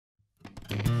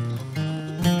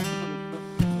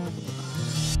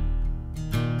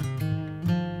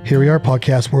Here we are,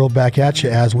 Podcast World, back at you.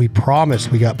 As we promised,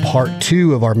 we got part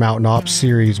 2 of our Mountain Ops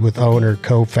series with owner,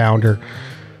 co-founder,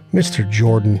 Mr.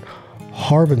 Jordan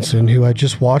Harbertson, who I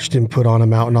just watched him put on a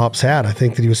Mountain Ops hat. I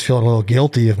think that he was feeling a little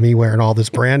guilty of me wearing all this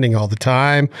branding all the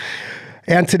time.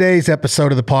 And today's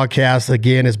episode of the podcast,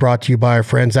 again, is brought to you by our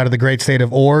friends out of the great state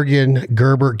of Oregon,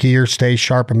 Gerber Gear, Stay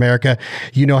Sharp America.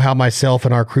 You know how myself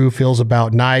and our crew feels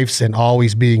about knives and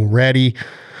always being ready.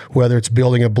 Whether it's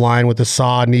building a blind with a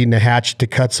saw, needing a hatchet to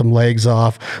cut some legs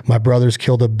off. My brothers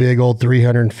killed a big old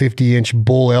 350-inch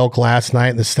bull elk last night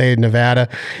in the state of Nevada,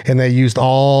 and they used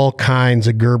all kinds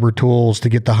of Gerber tools to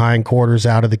get the hindquarters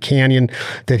out of the canyon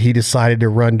that he decided to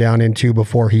run down into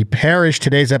before he perished.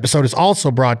 Today's episode is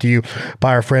also brought to you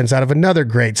by our friends out of another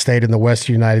great state in the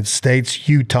western United States,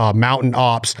 Utah, Mountain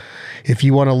Ops. If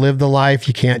you want to live the life,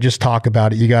 you can't just talk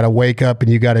about it. You got to wake up and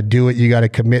you got to do it. You got to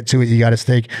commit to it. You got to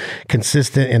stay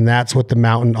consistent. And that's what the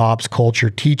Mountain Ops culture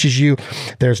teaches you.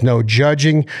 There's no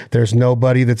judging. There's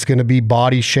nobody that's going to be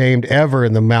body shamed ever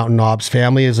in the Mountain Ops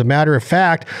family. As a matter of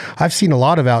fact, I've seen a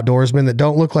lot of outdoorsmen that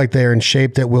don't look like they're in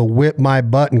shape that will whip my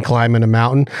butt and climb in a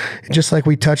mountain, just like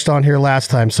we touched on here last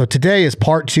time. So today is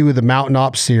part 2 of the Mountain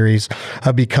Ops series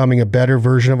of becoming a better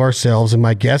version of ourselves. And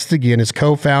my guest again is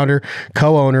co-founder,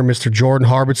 co-owner, Mr. Jordan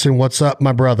Harbertson. What's up,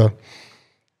 my brother?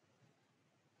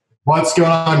 What's going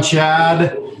on,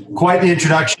 Chad? Quite the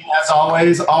introduction, as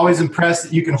always. Always impressed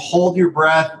that you can hold your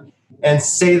breath and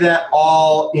say that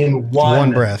all in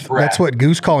one breath. That's what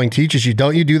goose calling teaches you.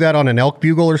 Don't you do that on an elk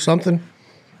bugle or something?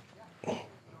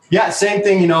 Yeah, same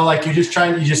thing. You know, like you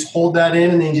just hold that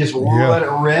in and then you just let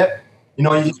it rip. You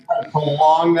know, you just try to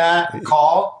prolong that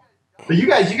call. But you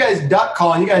guys duck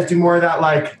call, and you guys do more of that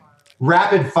like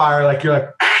rapid fire. Like you're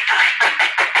like,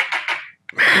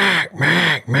 Mac,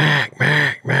 Mac, Mac,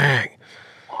 Mac, Mac.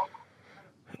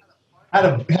 Had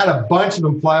a bunch of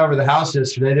them fly over the house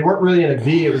yesterday. They weren't really in a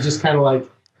V. It was just kind of like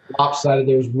lopsided.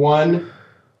 There was one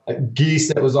geese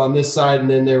that was on this side, and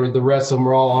then the rest of them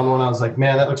were all on one. I was like,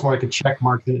 man, that looks more like a check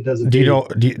mark than it does a V.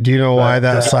 Do you know why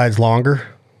that side's longer?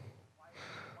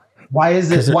 Why is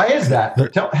it? Why is that?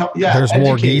 There's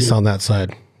more geese on that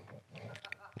side.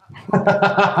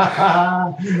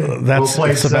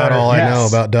 That's about all I know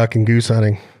about duck and goose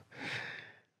hunting.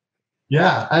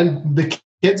 Yeah, and the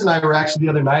kids and I were actually the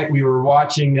other night, we were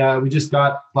watching, we just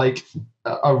got like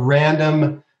a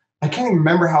random, I can't even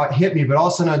remember how it hit me, but all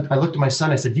of a sudden I looked at my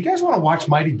son, I said, you guys want to watch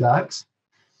Mighty Ducks?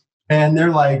 And they're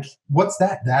like, what's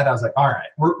that, Dad? I was like, all right,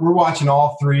 we're watching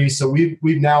all 3. So we've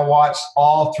now watched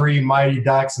all 3 Mighty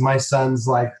Ducks. And my son's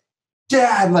like,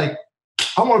 Dad, like,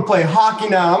 I want to play hockey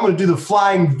now. I'm going to do the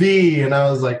flying V. And I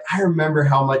was like, I remember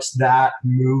how much that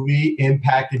movie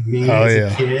impacted me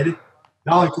as a kid.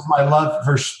 Not only because my love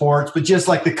for sports, but just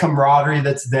like the camaraderie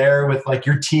that's there with like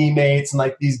your teammates and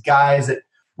like these guys that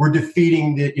were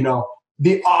defeating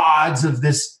the odds of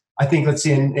this. I think, let's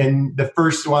see, in the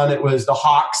first one, it was the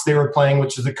Hawks they were playing,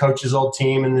 which is the coach's old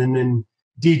team. And then in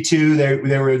D2,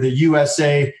 they were the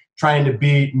USA trying to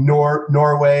beat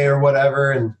Norway or whatever.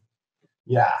 And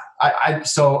yeah,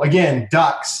 so again,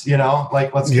 Ducks,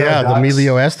 like let's go. Yeah, the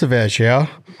Emilio Estevez, yeah.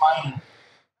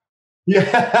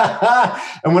 Yeah.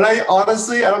 And when I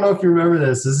don't know if you remember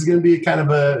this is going to be kind of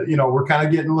a, we're kind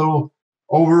of getting a little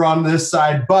over on this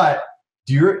side, but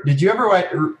did you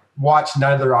ever watch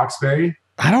Night of the Roxbury?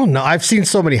 I don't know. I've seen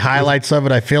so many highlights of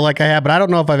it. I feel like I have, but I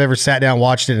don't know if I've ever sat down and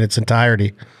watched it in its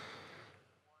entirety.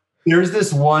 There's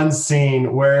this one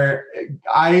scene where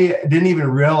I didn't even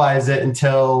realize it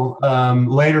until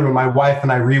later when my wife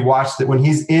and I rewatched it, when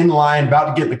he's in line about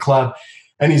to get in the club.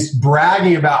 And he's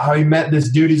bragging about how he met this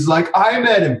dude. He's like, I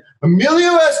met him,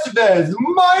 Emilio Estevez, the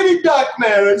Mighty Duck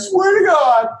Man, I swear to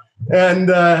God.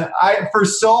 And I, for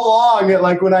so long,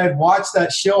 when I had watched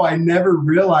that show, I never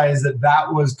realized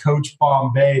that was Coach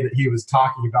Bombay that he was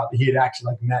talking about, that he had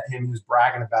actually met him. He was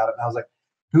bragging about it. And I was like,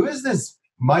 who is this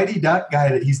Mighty Duck guy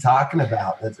that he's talking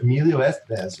about? That's Emilio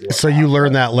Estevez. So you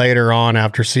learned that later on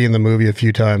after seeing the movie a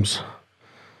few times.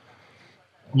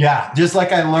 Yeah, just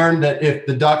like I learned that if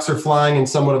the ducks are flying in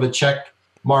somewhat of a check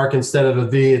mark instead of a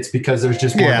V, it's because there's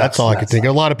just more ducks. That's all I could think.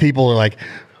 A lot of people are like,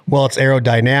 well, it's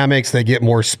aerodynamics. They get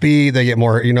more speed. They get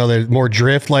more, there's more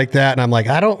drift like that. And I'm like,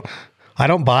 I don't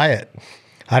buy it.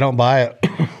 I don't buy it.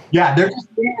 Yeah, they're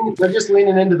just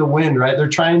leaning into the wind, right?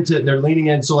 They're leaning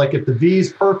in. So like if the V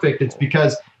is perfect, it's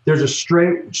because there's a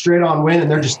straight on wind and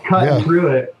they're just cutting through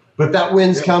it. But if that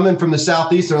wind's coming from the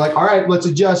southeast, they're like, all right, let's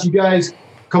adjust. You guys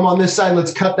come on this side.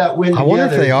 Let's cut that wind. I wonder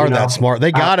if they are that smart.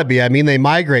 They got to be. I mean, they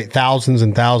migrate thousands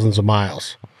and thousands of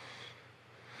miles.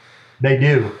 They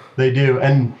do.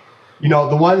 And,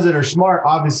 the ones that are smart,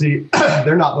 obviously,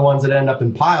 they're not the ones that end up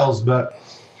in piles. But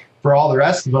for all the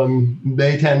rest of them,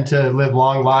 they tend to live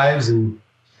long lives and,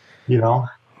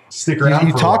 stick around.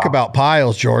 You talk about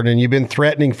piles, Jordan, and you've been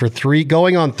threatening for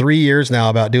going on 3 years now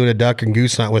about doing a duck and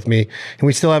goose hunt with me, and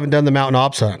we still haven't done the mountain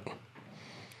ops hunt.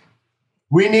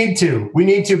 We need to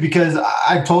because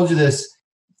I've told you this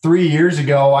 3 years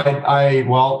ago.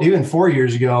 Even 4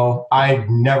 years ago, I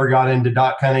never got into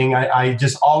duck hunting. I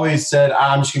just always said,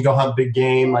 I'm just gonna go hunt big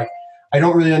game. Like, I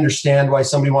don't really understand why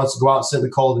somebody wants to go out and sit in the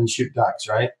cold and shoot ducks,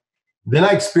 right? Then I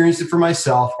experienced it for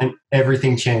myself and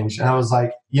everything changed. And I was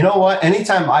like, you know what?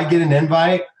 Anytime I get an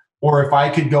invite, or if I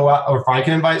could go out, or if I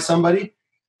can invite somebody,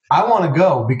 I want to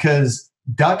go, because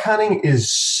duck hunting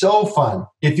is so fun.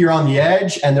 If you're on the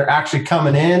edge and they're actually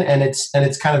coming in and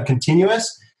it's kind of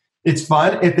continuous, it's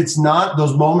fun. If it's not,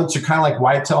 those moments are kind of like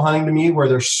whitetail hunting to me, where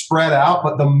they're spread out,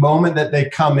 but the moment that they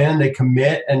come in, they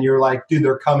commit, and you're like, dude,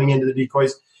 they're coming into the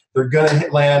decoys. They're going to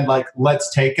hit land. Like,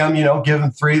 let's take them, give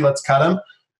them 3, let's cut them.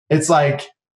 It's like,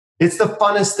 it's the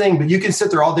funnest thing, but you can sit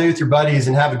there all day with your buddies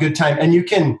and have a good time. And you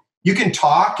can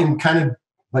talk and kind of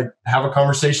like have a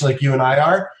conversation like you and I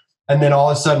are. And then all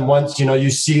of a sudden, once, you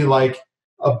see like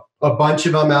a bunch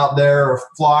of them out there, or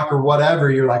flock or whatever,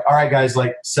 you're like, all right, guys,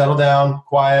 like, settle down,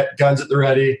 quiet, guns at the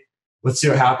ready. Let's see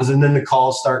what happens. And then the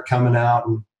calls start coming out.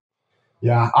 And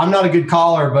yeah, I'm not a good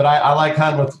caller, but I like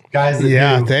hunting with guys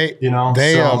that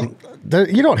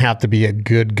you don't have to be a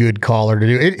good caller to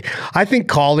do it. I think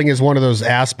calling is one of those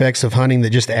aspects of hunting that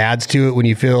just adds to it when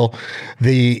you feel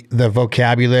the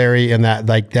vocabulary and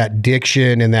that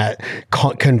diction and that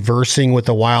conversing with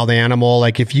a wild animal.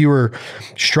 Like, if you were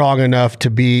strong enough to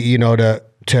be,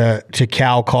 to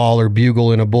cow call or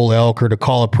bugle in a bull elk, or to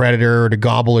call a predator, or to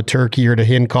gobble a turkey, or to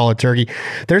hen call a turkey.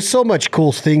 There's so much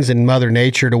cool things in Mother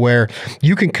Nature to where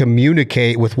you can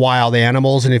communicate with wild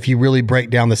animals. And if you really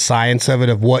break down the science of it,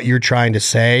 of what you're trying to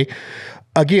say,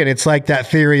 again, it's like that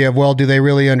theory of, well, do they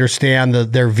really understand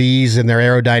their V's and their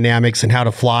aerodynamics and how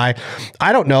to fly?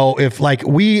 I don't know if, like,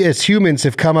 we as humans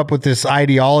have come up with this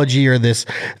ideology or this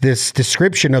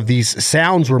description of these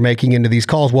sounds we're making into these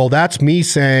calls. Well, that's me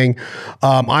saying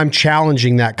I'm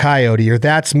challenging that coyote, or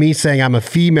that's me saying I'm a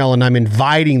female and I'm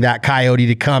inviting that coyote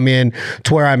to come in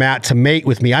to where I'm at to mate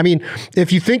with me. I mean,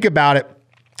 if you think about it,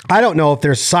 I don't know if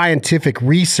there's scientific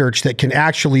research that can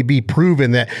actually be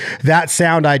proven that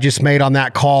sound I just made on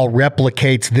that call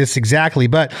replicates this exactly.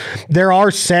 But there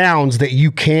are sounds that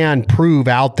you can prove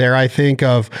out there, I think,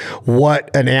 of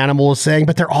what an animal is saying,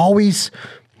 but they're always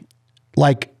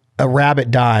like a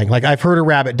rabbit dying. Like, I've heard a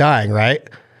rabbit dying, right?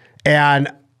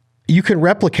 And you can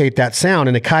replicate that sound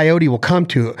and a coyote will come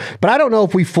to it. But I don't know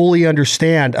if we fully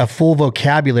understand a full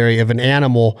vocabulary of an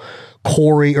animal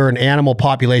quarry or an animal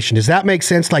population. Does that make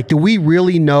sense? Like, do we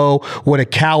really know what a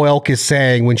cow elk is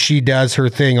saying when she does her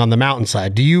thing on the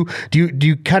mountainside? Do you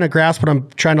kind of grasp what I'm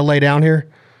trying to lay down here?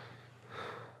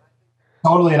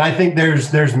 Totally. And I think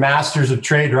there's masters of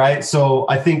trade, right? So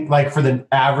I think, like, for the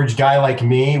average guy like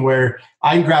me, where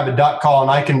I can grab a duck call and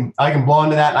I can blow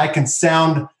into that, and I can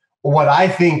sound what I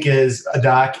think is a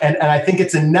duck. And I think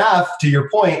it's enough, to your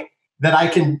point, that I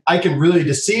can really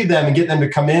deceive them and get them to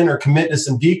come in or commit to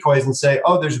some decoys and say,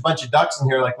 oh, there's a bunch of ducks in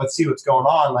here. Like, let's see what's going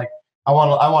on. Like, I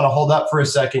want to hold up for a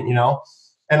second,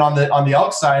 And on the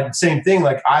elk side, same thing.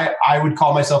 Like, I would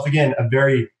call myself, again, a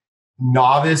very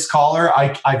novice caller.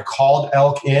 I've called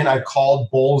elk in, I've called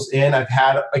bulls in, I've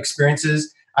had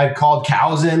experiences. I've called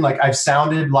cows in. Like, I've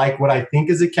sounded like what I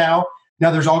think is a cow. Now,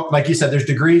 there's all, like you said, there's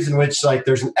degrees in which, like,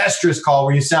 there's an estrus call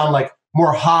where you sound like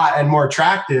more hot and more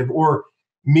attractive, or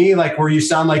me, like, where you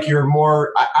sound like you're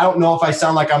more, I don't know if I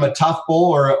sound like I'm a tough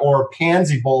bull or a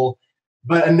pansy bull,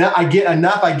 but I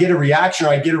get a reaction, or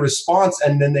I get a response,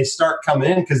 and then they start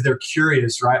coming in because they're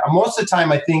curious, right? Most of the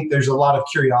time, I think there's a lot of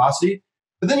curiosity.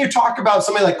 But then you talk about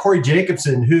somebody like Corey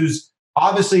Jacobson, who's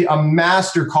obviously a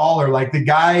master caller. Like, the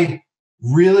guy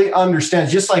really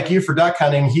understands, just like you for duck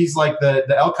hunting. He's like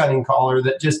the elk hunting caller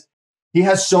that just, he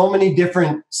has so many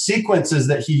different sequences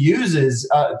that he uses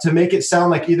to make it sound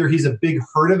like either he's a big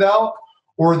herd of elk,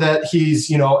 or that he's,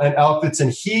 an elk that's in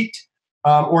heat,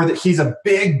 or that he's a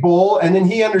big bull. And then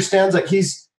he understands, like,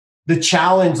 he's the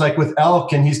challenge, like with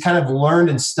elk, and he's kind of learned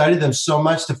and studied them so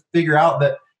much to figure out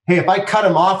that, hey, if I cut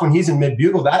him off when he's in mid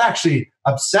bugle, that actually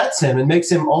upsets him and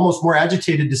makes him almost more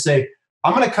agitated to say,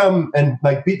 I'm going to come and,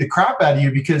 like, beat the crap out of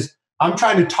you because I'm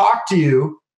trying to talk to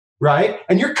you. Right.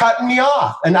 And you're cutting me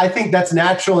off. And I think that's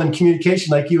natural in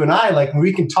communication, like you and I, like,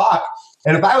 we can talk.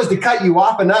 And if I was to cut you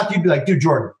off enough, you'd be like, dude,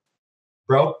 Jordan,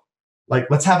 bro, like,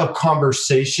 let's have a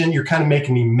conversation. You're kind of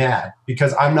making me mad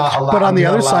because I'm not allowed. But on the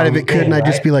other side of it, couldn't I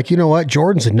just be like, you know what?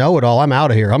 Jordan's a know-it-all. I'm out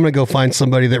of here. I'm going to go find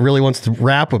somebody that really wants to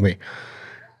rap with me.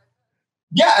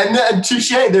 Yeah, and touche.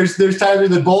 There's times where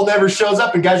the bull never shows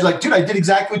up, and guys are like, "Dude, I did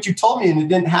exactly what you told me, and it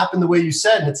didn't happen the way you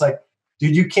said." And it's like,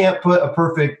 dude, you can't put a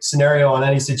perfect scenario on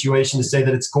any situation to say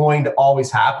that it's going to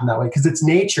always happen that way, because it's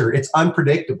nature. It's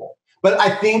unpredictable. But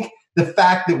I think the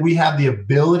fact that we have the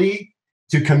ability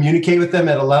to communicate with them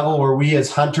at a level where we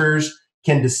as hunters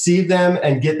can deceive them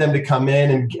and get them to come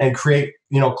in and create,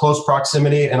 close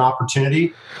proximity and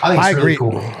opportunity, I think it's really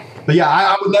cool. But yeah,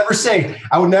 I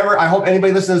would never, I hope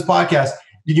anybody listening to this podcast,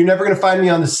 you're never going to find me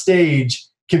on the stage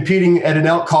competing at an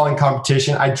elk calling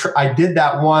competition. I did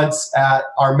that once at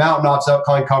our Mountain Ops elk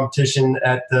calling competition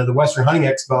at the Western Hunting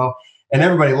Expo, and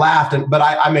everybody laughed. But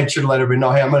I made sure to let everybody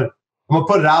know, hey, I'm gonna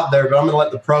put it out there, but I'm gonna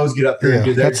let the pros get up there and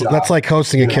do their job. That's like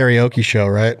hosting a karaoke show,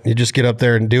 right? You just get up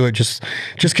there and do it just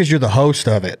because you're the host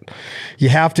of it. You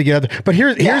have to get up there. But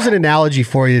here's an analogy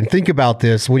for you, and think about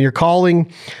this: when you're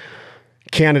calling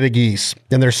Canada geese,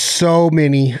 and there's so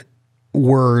many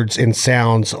words and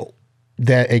sounds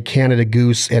that a Canada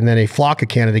goose and then a flock of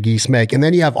Canada geese make. And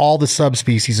then you have all the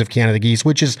subspecies of Canada geese,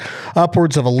 which is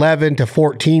upwards of 11 to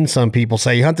 14, some people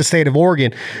say. You hunt the state of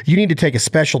Oregon, you need to take a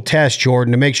special test,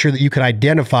 Jordan, to make sure that you can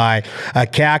identify a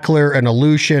cackler, an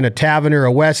Aleutian, a Tavener,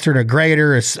 a Western, a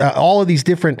Greater, all of these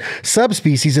different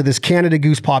subspecies of this Canada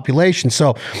goose population.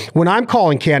 So when I'm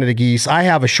calling Canada geese, I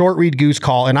have a short reed goose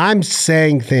call, and I'm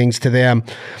saying things to them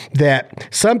that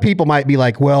some people might be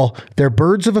like, well, they're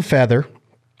birds of a feather.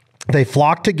 They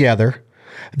flock together.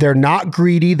 They're not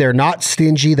greedy. They're not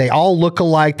stingy. They all look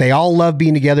alike. They all love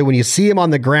being together. When you see them on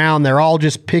the ground, they're all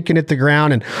just picking at the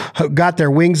ground and got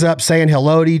their wings up saying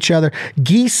hello to each other.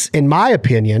 Geese, in my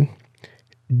opinion,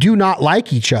 do not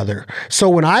like each other. So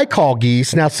when I call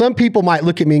geese, now some people might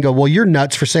look at me and go, well, you're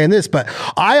nuts for saying this, but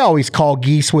I always call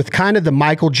geese with kind of the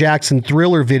Michael Jackson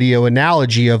Thriller video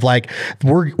analogy of like,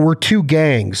 we're two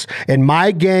gangs, and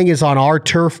my gang is on our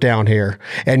turf down here,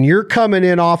 and you're coming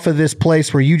in off of this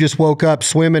place where you just woke up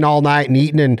swimming all night and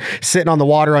eating and sitting on the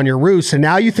water on your roost, and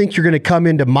now you think you're going to come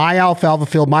into my alfalfa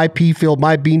field, my pea field,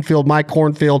 my bean field, my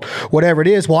corn field, whatever it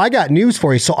is. Well, I got news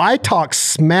for you. So I talk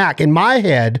smack. In my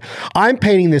head, I'm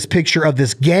painting this picture of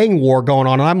this gang war going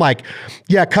on. And I'm like,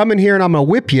 yeah, come in here and I'm going to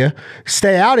whip you.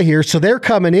 Stay out of here. So they're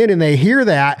coming in and they hear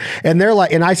that. And they're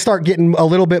like, and I start getting a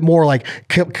little bit more like,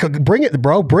 bring it,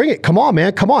 bro, bring it. Come on,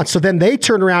 man. Come on. So then they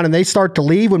turn around and they start to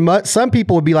leave. When some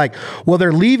people would be like, well,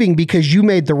 they're leaving because you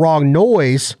made the wrong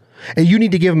noise and you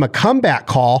need to give them a comeback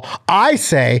call. I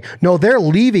say, no, they're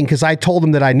leaving because I told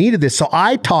them that I needed this. So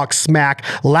I talk smack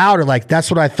louder, like,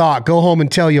 that's what I thought. Go home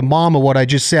and tell your mama what I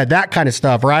just said, that kind of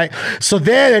stuff, right? So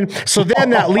then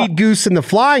that lead goose in the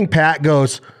flying pack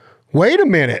goes, wait a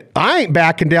minute, I ain't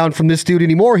backing down from this dude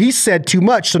anymore. He said too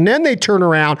much. So then they turn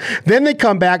around, then they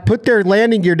come back, put their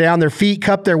landing gear down, their feet,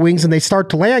 cup their wings, and they start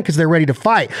to land because they're ready to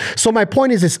fight. So my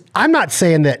point is this, I'm not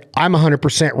saying that I'm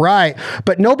 100% right,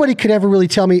 but nobody could ever really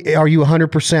tell me, are you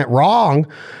 100% wrong?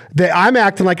 That I'm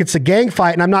acting like it's a gang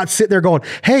fight, and I'm not sitting there going,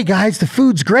 hey guys, the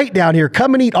food's great down here.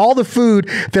 Come and eat all the food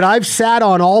that I've sat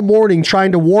on all morning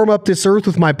trying to warm up this earth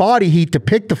with my body heat to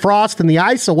pick the frost and the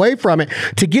ice away from it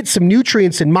to get some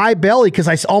nutrients in my belly, because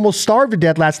I almost starved to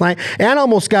death last night and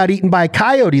almost got eaten by a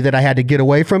coyote that I had to get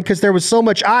away from because there was so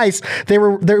much ice, there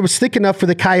was thick enough for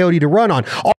the coyote to run on.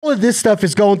 All of this stuff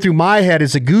is going through my head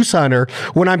as a goose hunter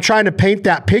when I'm trying to paint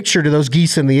that picture to those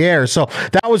geese in the air. So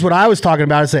that was what I was talking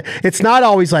about, is that it's not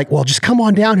always like, well, just come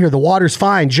on down here. The water's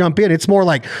fine. Jump in. It's more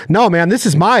like, no, man, this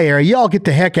is my area. Y'all get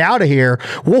the heck out of here.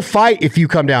 We'll fight if you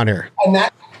come down here. And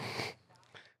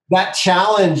that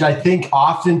challenge, I think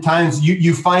oftentimes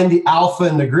you find the alpha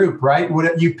in the group, right? When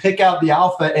you pick out the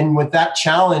alpha, and with that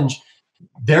challenge,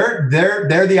 they're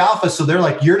the alpha. So they're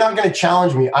like, you're not going to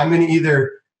challenge me. I'm going to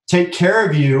either take care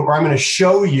of you or I'm going to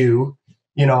show you.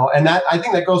 And that, I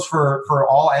think that goes for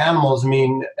all animals. I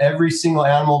mean, every single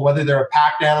animal, whether they're a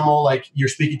packed animal, like you're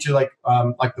speaking to, like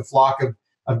the flock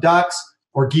of ducks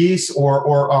or geese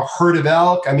or a herd of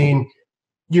elk. I mean,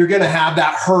 you're going to have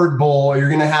that herd bull, or you're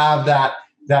going to have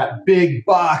that big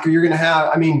buck, or you're going to have,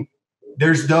 I mean,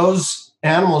 there's those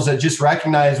animals that just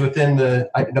recognize within the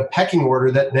pecking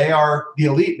order that they are the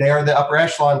elite. They are the upper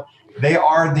echelon. They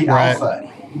are the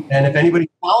alpha. And if anybody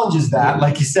challenges that,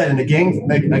 like you said, in a gang,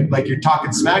 like you're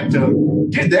talking smack to them,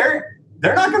 dude,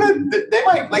 they're not going to, they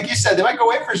might, like you said, they might go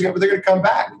away for a second, but they're going to come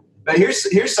back. But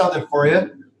here's something for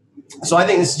you. So I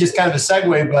think this is just kind of a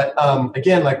segue, but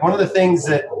again, like one of the things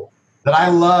that I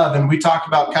love, and we talked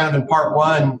about kind of in part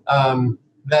one,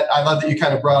 that I love that you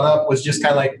kind of brought up, was just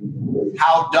kind of like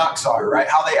how ducks are, right?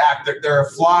 How they act. They're a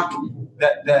flock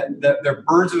that they're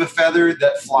birds of a feather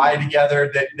that fly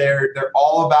together. That they're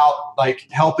all about like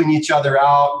helping each other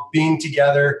out, being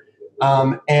together,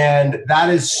 and that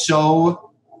is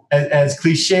so as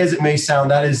cliche as it may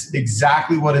sound, that is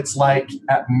exactly what it's like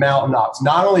at Mountain Ops.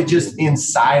 Not only just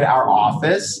inside our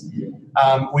office,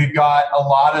 we've got a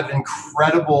lot of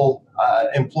incredible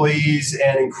employees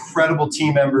and incredible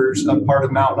team members, a part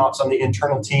of Mountain Ops on the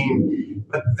internal team.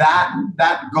 But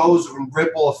that goes in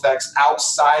ripple effects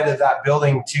outside of that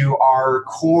building to our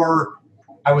core,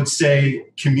 I would say,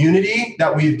 community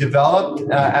that we've developed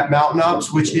at Mountain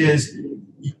Ops, which is,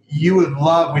 you would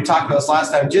love, we talked about this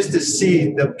last time, just to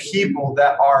see the people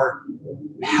that are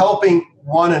helping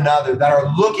one another, that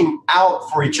are looking out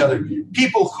for each other,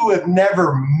 people who have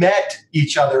never met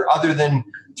each other than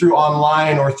through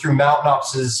online or through Mountain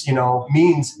Ops'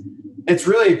 means. It's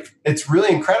really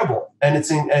incredible. And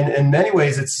it's in many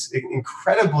ways, it's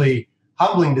incredibly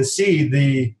humbling to see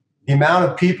the amount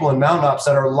of people in Mountain Ops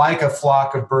that are like a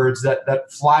flock of birds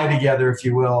that fly together, if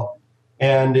you will.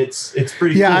 And it's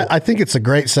pretty cool. I think it's a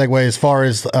great segue as far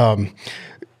as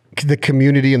the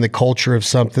community and the culture of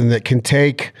something that can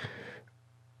take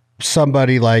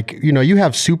somebody like, you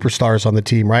have superstars on the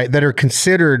team, right, that are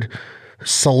considered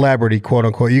celebrity, quote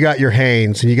unquote. You got your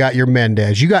Haynes and you got your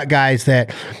Mendez. You got guys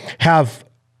that have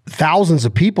thousands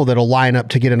of people that'll line up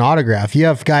to get an autograph. You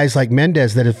have guys like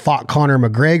Mendez that have fought Conor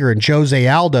McGregor and Jose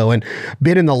Aldo and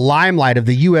been in the limelight of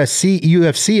the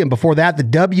UFC, and before that the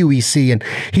WEC, and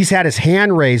he's had his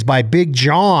hand raised by Big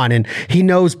John, and he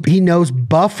knows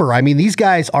Buffer. I mean, these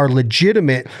guys are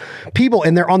legitimate people,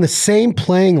 and they're on the same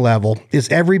playing level as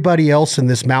everybody else in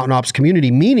this Mountain Ops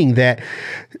community, meaning that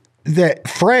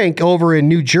Frank over in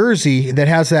New Jersey that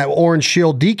has that orange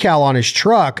shield decal on his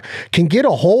truck can get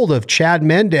a hold of Chad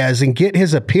Mendez and get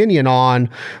his opinion on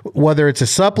whether it's a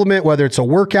supplement, whether it's a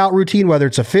workout routine, whether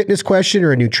it's a fitness question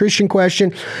or a nutrition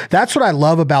question. That's what I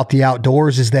love about the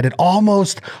outdoors, is that it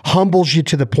almost humbles you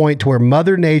to the point to where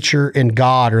Mother Nature and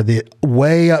God are the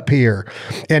way up here,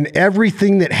 and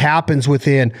everything that happens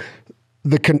within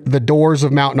the doors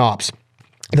of Mountain Ops,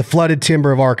 the flooded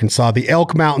timber of Arkansas, the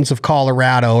Elk Mountains of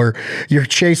Colorado, or you're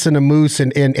chasing a moose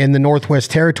in the Northwest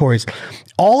Territories.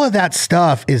 All of that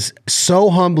stuff is so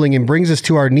humbling and brings us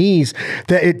to our knees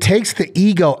that it takes the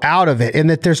ego out of it, and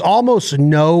that there's almost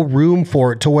no room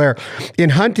for it, to where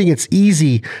in hunting, it's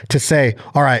easy to say,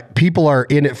 all right, people are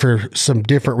in it for some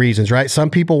different reasons, right? Some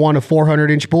people want a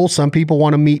 400-inch bull. Some people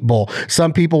want a meat bull.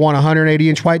 Some people want a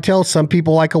 180-inch whitetail. Some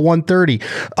people like a 130.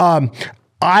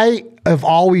 I have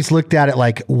always looked at it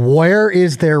like, where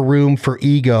is there room for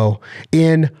ego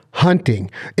in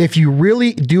hunting? If you're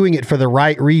really doing it for the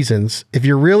right reasons, if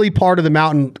you're really part of the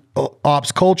Mountain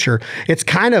Ops culture, it's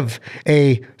kind of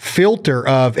a filter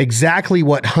of exactly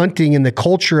what hunting and the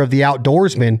culture of the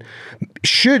outdoorsman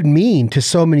should mean to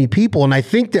so many people. And I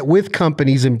think that with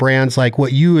companies and brands like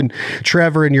what you and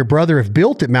Trevor and your brother have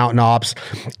built at Mountain Ops,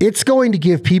 it's going to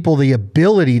give people the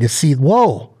ability to see,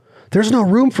 whoa, there's no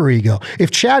room for ego.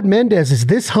 If Chad Mendez is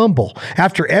this humble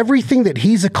after everything that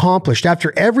he's accomplished,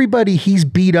 after everybody he's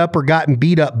beat up or gotten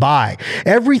beat up by,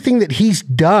 everything that he's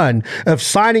done of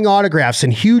signing autographs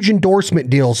and huge endorsement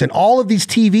deals and all of these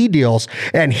TV deals,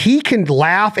 and he can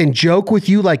laugh and joke with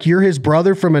you like you're his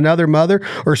brother from another mother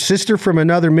or sister from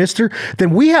another mister, then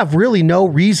we have really no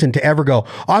reason to ever go,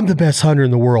 I'm the best hunter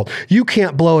in the world. You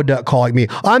can't blow a duck call like me.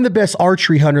 I'm the best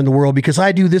archery hunter in the world because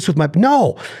I do this with my...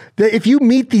 No. If you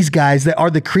meet these guys that are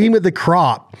the cream of the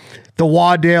crop, the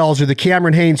Waddell's or the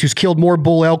Cameron Haynes, who's killed more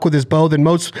bull elk with his bow than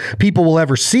most people will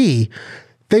ever see,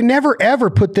 they never, ever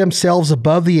put themselves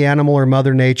above the animal or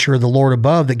Mother Nature or the Lord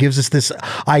above that gives us this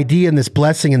idea and this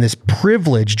blessing and this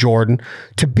privilege, Jordan,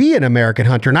 to be an American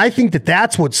hunter. And I think that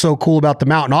that's what's so cool about the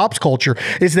Mountain Ops culture,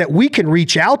 is that we can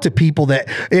reach out to people that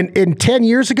in 10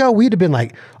 years ago, we'd have been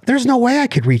like, there's no way I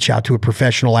could reach out to a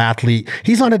professional athlete.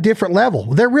 He's on a different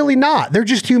level. They're really not. They're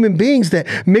just human beings that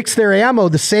mix their ammo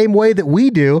the same way that we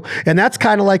do. And that's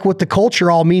kind of like what the culture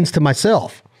all means to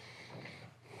myself.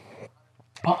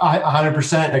 I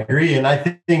 100% agree. And I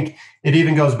think it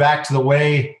even goes back to the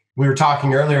way we were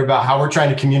talking earlier about how we're trying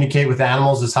to communicate with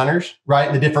animals as hunters, right?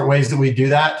 And the different ways that we do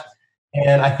that.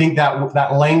 And I think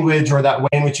that language or that way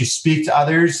in which you speak to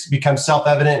others becomes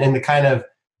self-evident in the kind of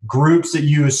groups that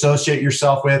you associate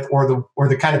yourself with, or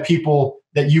the kind of people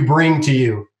that you bring to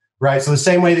you, right? So the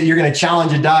same way that you're going to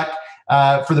challenge a duck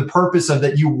for the purpose of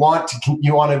that, you want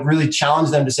to really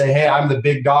challenge them to say, hey, I'm the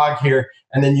big dog here.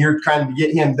 And then you're trying to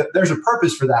get him. There's a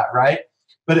purpose for that, right?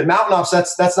 But at Mountain Ops,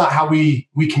 that's not how we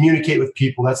communicate with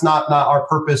people. That's not our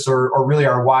purpose or really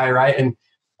our why, right? And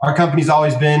our company's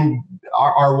always been,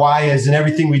 our why is in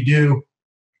everything we do,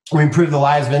 we improve the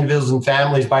lives of individuals and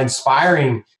families by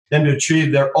inspiring them to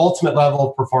achieve their ultimate level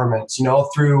of performance,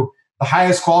 through the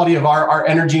highest quality of our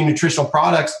energy and nutritional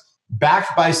products,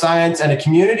 backed by science, and a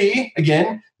community,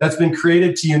 again, that's been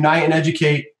created to unite and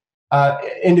educate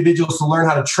individuals to learn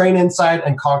how to train inside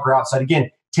and conquer outside. Again,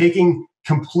 taking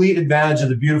complete advantage of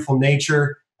the beautiful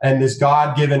nature and this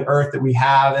God-given earth that we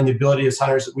have, and the ability as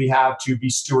hunters that we have to be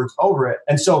stewards over it.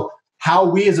 And so how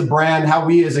we as a brand, how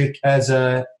we as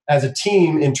a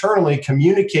team internally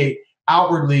communicate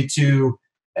outwardly to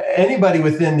anybody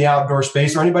within the outdoor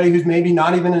space, or anybody who's maybe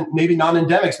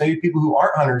non-endemics, maybe people who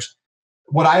aren't hunters.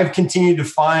 What I have continued to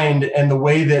find, and the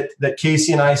way that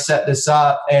Casey and I set this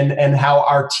up, and how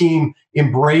our team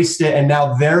embraced it, and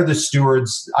now they're the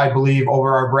stewards, I believe,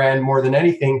 over our brand more than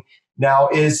anything now,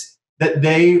 is that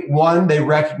they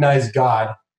recognize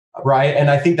God, right? And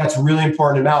I think that's really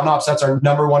important in Mountain Ops. That's our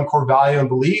number one core value and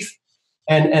belief.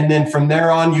 And then from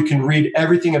there on, you can read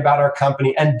everything about our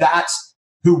company, and that's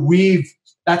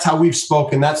how we've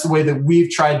spoken. That's the way that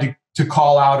we've tried to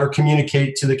call out or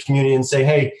communicate to the community and say,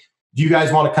 hey, do you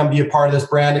guys want to come be a part of this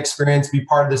brand experience, be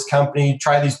part of this company,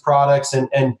 try these products,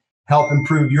 and help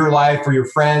improve your life or your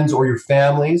friends or your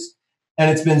families?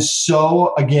 And it's been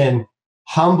so, again,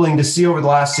 humbling to see over the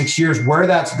last 6 years where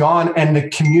that's gone, and the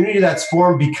community that's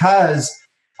formed because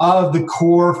of the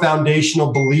core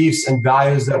foundational beliefs and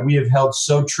values that we have held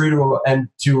so true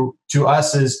to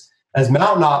us as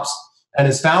Mountain Ops and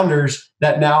as founders,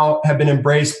 that now have been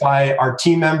embraced by our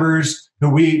team members, who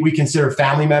we consider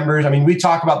family members. I mean, we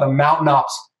talk about the Mountain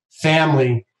Ops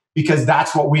family because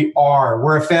that's what we are.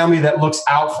 We're a family that looks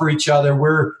out for each other.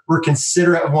 We're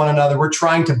considerate of one another. We're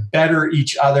trying to better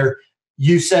each other.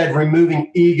 You said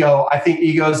removing ego. I think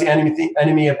ego is the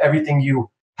enemy of everything you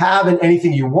have and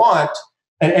anything you want.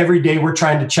 And every day we're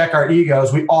trying to check our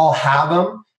egos. We all have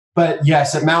them. But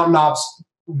yes, at Mountain Ops,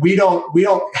 we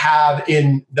don't have,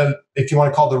 in the, if you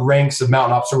want to call the ranks of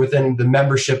Mountain Ops or within the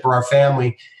membership or our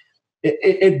family,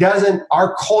 it doesn't,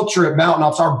 our culture at Mountain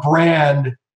Ops, our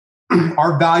brand,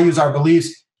 our values, our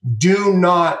beliefs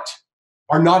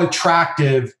are not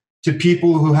attractive to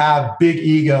people who have big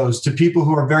egos, to people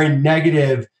who are very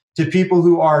negative, to people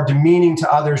who are demeaning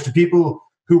to others, to people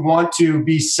who want to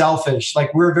be selfish.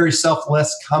 Like, we're a very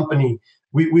selfless company.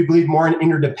 We believe more in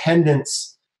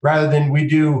interdependence rather than we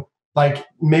do like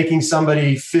making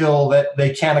somebody feel that they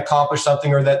can't accomplish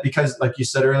something, or that because, like you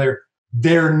said earlier,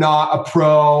 they're not a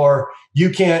pro, or you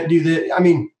can't do this. I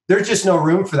mean, there's just no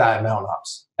room for that in Mountain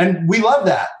Ops. And we love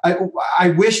that. I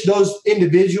wish those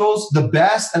individuals the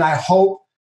best, and I hope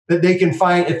that they can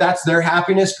find, if that's their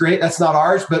happiness, great, that's not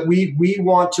ours, but we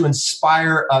want to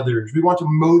inspire others. We want to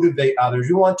motivate others.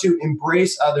 We want to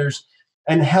embrace others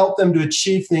and help them to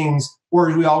achieve things, or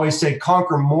as we always say,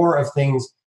 conquer more of things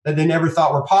that they never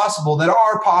thought were possible, that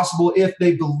are possible if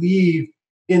they believe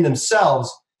in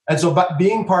themselves. And so, but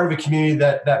being part of a community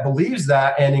that believes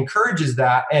that and encourages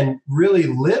that and really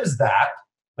lives that,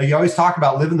 like you always talk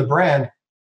about living the brand,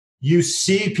 you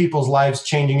see people's lives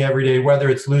changing every day, whether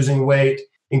it's losing weight,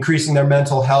 increasing their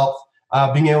mental health,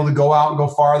 being able to go out and go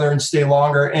farther and stay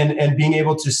longer, and being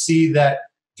able to see that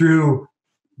through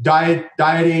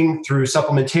dieting, through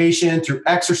supplementation, through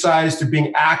exercise, through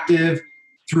being active,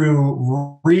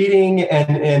 through reading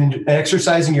and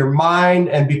exercising your mind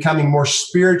and becoming more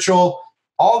spiritual,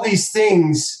 all these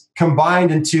things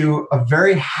combined into a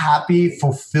very happy,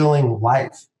 fulfilling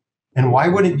life. And why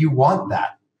wouldn't you want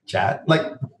that, Chad? Like,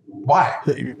 why?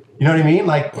 You know what I mean?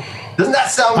 Like, doesn't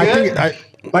that sound good?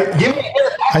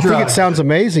 I think it sounds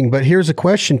amazing, but here's a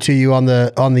question to you on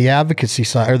the advocacy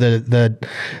side, or the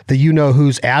you know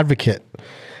who's advocate.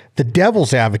 The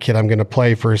devil's advocate I'm going to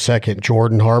play for a second,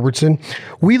 Jordan Harbertson.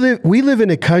 We live in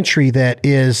a country that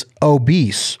is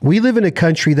obese. We live in a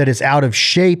country that is out of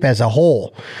shape as a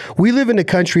whole. We live in a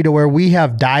country to where we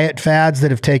have diet fads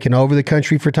that have taken over the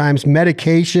country for times,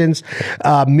 medications,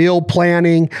 meal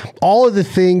planning, all of the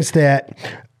things that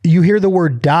you hear the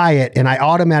word diet, and I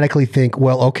automatically think,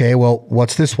 well, okay, well,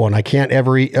 what's this one? I can't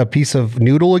ever eat a piece of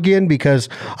noodle again because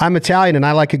I'm Italian and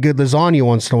I like a good lasagna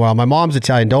once in a while. My mom's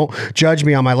Italian. Don't judge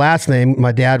me on my last name.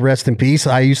 My dad, rest in peace.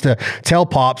 I used to tell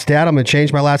Pops, Dad, I'm going to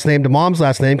change my last name to Mom's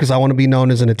last name because I want to be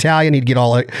known as an Italian. He'd get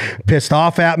all pissed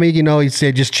off at me. You know, he'd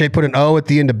say, just put an O at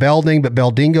the end of Belding, but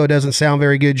Beldingo doesn't sound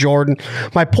very good, Jordan.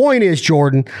 My point is,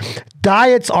 Jordan,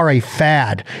 diets are a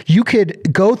fad. You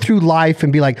could go through life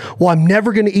and be like, well, I'm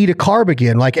never going to eat a carb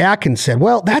again, like Atkins said.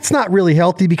 Well, that's not really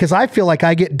healthy because I feel like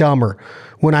I get dumber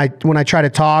when I try to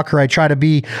talk or I try to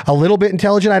be a little bit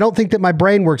intelligent. I don't think that my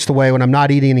brain works the way when I'm not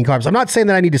eating any carbs. I'm not saying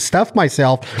that I need to stuff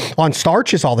myself on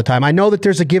starches all the time. I know that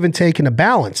there's a give and take and a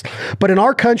balance. But in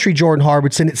our country, Jordan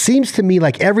Harbertson, it seems to me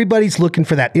like everybody's looking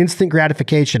for that instant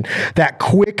gratification, that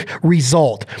quick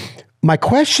result. My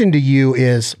question to you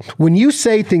is, when you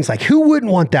say things like, who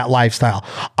wouldn't want that lifestyle?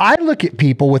 I look at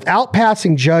people without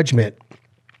passing judgment.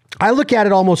 I look at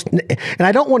it almost, and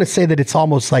I don't want to say that it's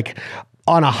almost like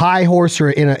on a high horse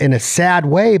or in a sad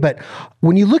way, but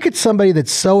when you look at somebody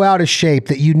that's so out of shape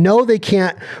that you know they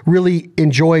can't really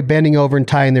enjoy bending over and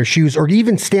tying their shoes, or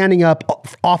even standing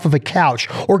up off of a couch,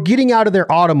 or getting out of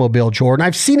their automobile, Jordan.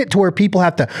 I've seen it to where people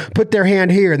have to put their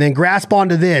hand here and then grasp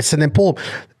onto this and then pull.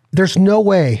 There's no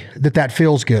way that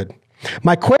feels good.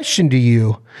 My question to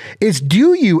you is,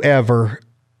 do you ever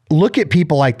look at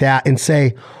people like that and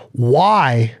say,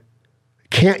 why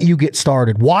can't you get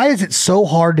started? Why is it so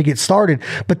hard to get started?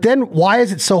 But then why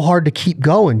is it so hard to keep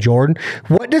going, Jordan?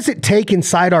 What does it take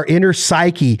inside our inner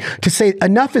psyche to say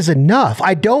enough is enough?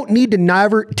 I don't need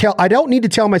to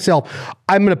tell myself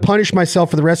I'm going to punish myself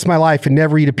for the rest of my life and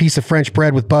never eat a piece of French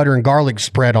bread with butter and garlic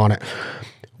spread on it.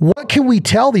 What can we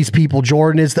tell these people,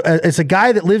 Jordan, as a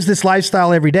guy that lives this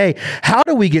lifestyle every day? How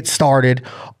do we get started?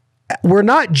 We're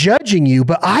not judging you,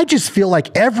 but I just feel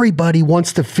like everybody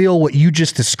wants to feel what you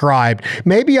just described.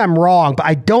 Maybe I'm wrong, but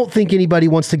I don't think anybody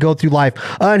wants to go through life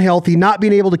unhealthy, not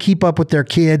being able to keep up with their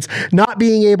kids, not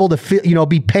being able to feel,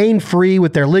 be pain-free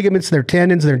with their ligaments, their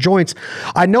tendons, their joints.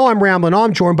 I know I'm rambling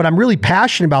on, Jordan, but I'm really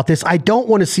passionate about this. I don't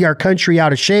want to see our country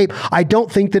out of shape. I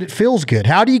don't think that it feels good.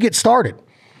 How do you get started?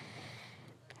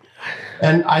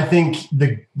 And I think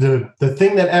the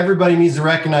thing that everybody needs to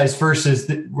recognize first is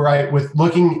that, right, with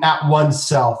looking at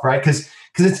oneself, right? Because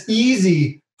it's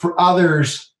easy for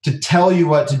others to tell you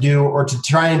what to do or to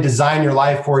try and design your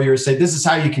life for you or say, this is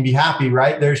how you can be happy,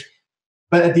 right?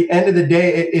 But at the end of the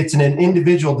day, it's an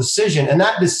individual decision. And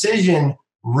that decision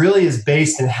really is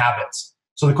based in habits.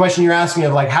 So the question you're asking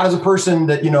of, like, how does a person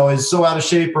that, is so out of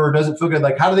shape or doesn't feel good,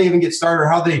 like, how do they even get started, or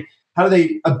how do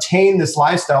they obtain this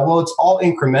lifestyle? Well, it's all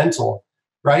incremental.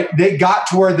 Right? They got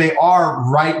to where they are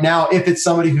right now if it's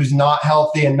somebody who's not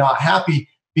healthy and not happy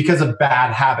because of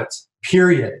bad habits,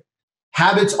 period.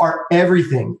 Habits are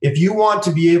everything. If you want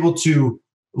to be able to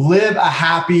live a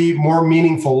happy, more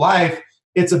meaningful life,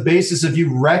 it's a basis of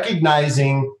you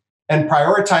recognizing and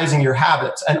prioritizing your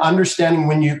habits and understanding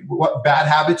what bad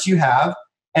habits you have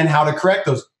and how to correct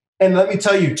those. And let me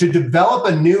tell you, to develop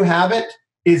a new habit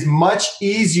is much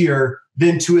easier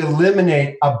than to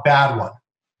eliminate a bad one.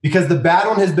 Because the bad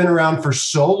one has been around for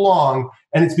so long,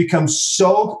 and it's become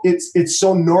it's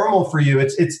so normal for you.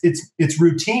 It's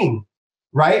routine,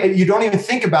 right? And you don't even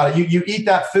think about it. You eat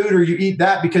that food or you eat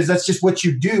that because that's just what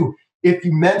you do. If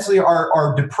you mentally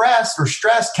are depressed or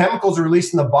stressed, chemicals are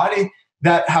released in the body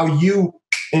that how you,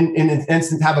 in an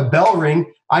instant, have a bell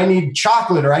ring. I need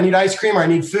chocolate, or I need ice cream, or I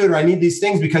need food, or I need these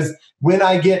things because when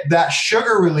I get that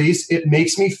sugar release, it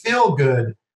makes me feel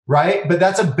good. Right? But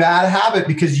that's a bad habit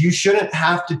because you shouldn't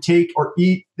have to take or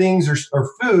eat things or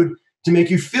food to make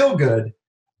you feel good.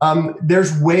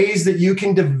 There's ways that you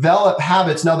can develop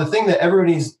habits. Now, the thing that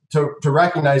everybody needs to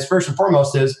recognize first and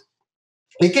foremost is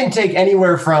it can take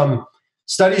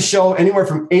studies show anywhere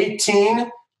from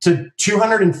 18 to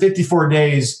 254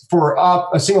 days for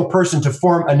a single person to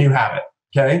form a new habit.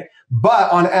 Okay.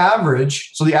 But on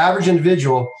average, so the average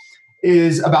individual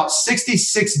is about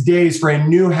 66 days for a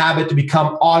new habit to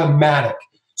become automatic.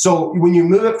 So when you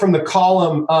move it from the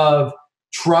column of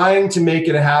trying to make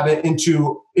it a habit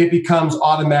into it becomes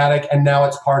automatic, and now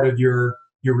it's part of your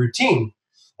routine.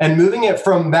 And moving it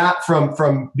from that,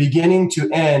 from beginning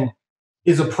to end,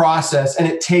 is a process, and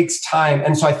it takes time.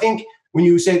 And so I think when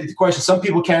you say the question, some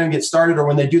people can't even get started, or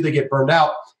when they do, they get burned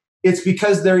out. It's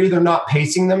because they're either not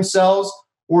pacing themselves,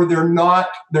 or they're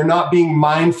not being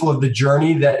mindful of the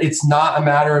journey, that it's not a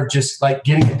matter of just like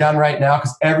getting it done right now,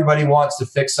 because everybody wants to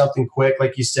fix something quick.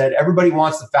 Like you said, everybody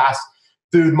wants the fast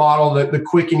food model, the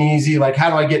quick and easy. Like, how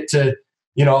do I get to,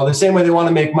 the same way they want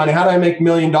to make money? How do I make $1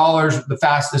 million the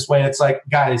fastest way? And it's like,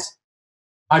 guys,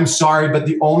 I'm sorry, but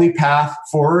the only path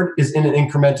forward is in an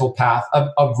incremental path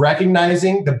of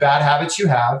recognizing the bad habits you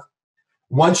have.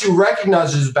 Once you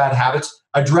recognize those bad habits,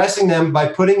 addressing them by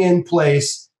putting in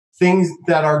place things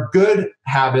that are good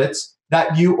habits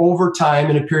that you over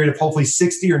time in a period of hopefully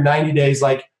 60 or 90 days.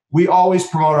 Like, we always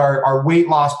promote our weight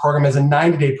loss program as a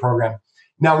 90-day program.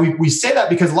 Now, we say that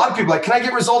because a lot of people are like, can I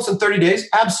get results in 30 days?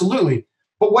 Absolutely.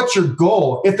 But what's your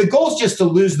goal? If the goal is just to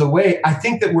lose the weight, I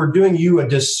think that we're doing you a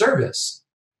disservice,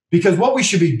 because what we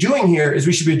should be doing here is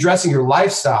we should be addressing your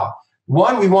lifestyle.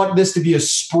 One, we want this to be a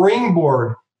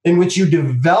springboard in which you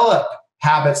develop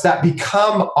habits that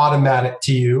become automatic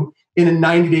to you in a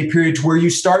 90-day period, to where you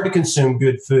start to consume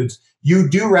good foods. You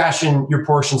do ration your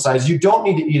portion size. You don't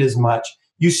need to eat as much.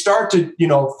 You start to,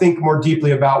 think more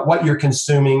deeply about what you're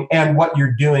consuming and what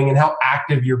you're doing and how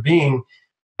active you're being.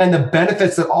 and the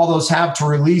benefits that all those have to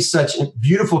release such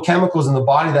beautiful chemicals in the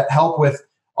body that help with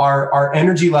our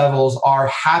energy levels, our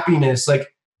happiness.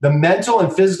 Like the mental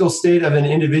and physical state of an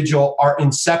individual are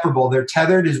inseparable. They're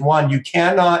tethered as one. You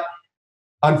cannot,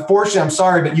 unfortunately, I'm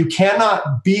sorry, but you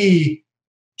cannot be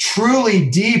truly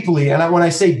deeply, and when I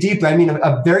say deeply, I mean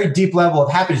a very deep level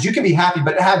of happiness. You can be happy,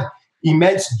 but have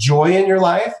immense joy in your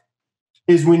life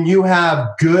is when you have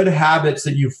good habits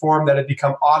that you form that have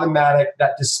become automatic,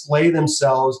 that display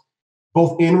themselves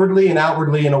both inwardly and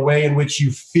outwardly in a way in which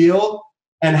you feel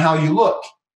and how you look.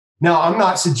 Now, I'm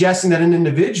not suggesting that an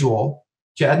individual,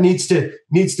 Chad, needs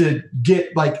to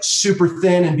get like super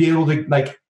thin and be able to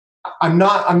like, I'm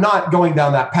not going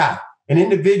down that path. An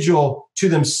individual to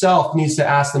themselves needs to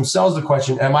ask themselves the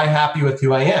question, am I happy with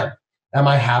who I am? Am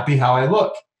I happy how I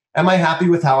look? Am I happy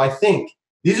with how I think?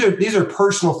 These are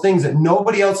personal things that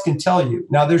nobody else can tell you.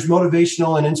 Now, there's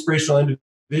motivational and inspirational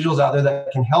individuals out there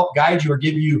that can help guide you or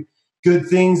give you good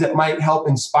things that might help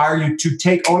inspire you to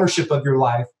take ownership of your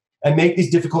life and make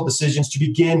these difficult decisions to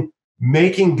begin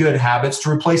making good habits to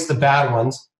replace the bad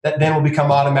ones that then will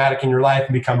become automatic in your life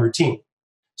and become routine.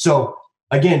 So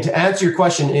again, to answer your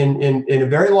question in a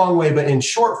very long way, but in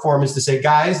short form, is to say,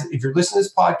 guys, if you're listening to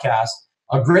this podcast,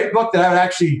 a great book that I would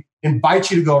actually invite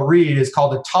you to go read is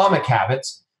called Atomic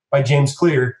Habits by James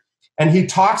Clear. And he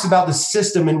talks about the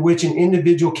system in which an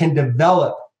individual can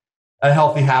develop a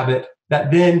healthy habit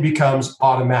that then becomes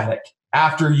automatic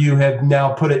after you have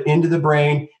now put it into the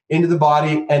brain, into the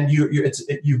body, and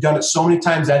you've done it so many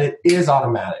times that it is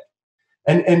automatic.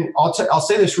 And I'll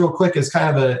say this real quick as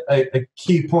kind of a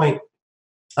key point.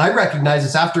 I recognize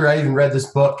this after I even read this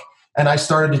book and I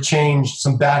started to change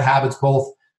some bad habits,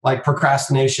 both like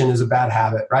procrastination is a bad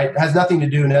habit, right? It has nothing to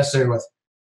do necessarily with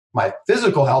my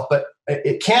physical health, but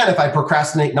it can if I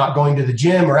procrastinate not going to the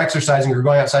gym or exercising or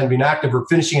going outside and being active or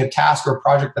finishing a task or a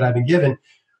project that I've been given.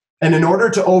 And in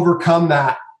order to overcome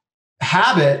that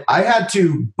habit, I had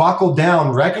to buckle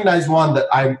down, recognize one, that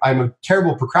I'm a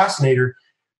terrible procrastinator.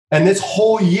 And this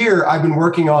whole year I've been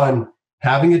working on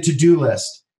having a to-do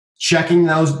list, checking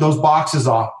those boxes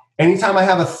off. Anytime I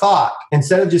have a thought,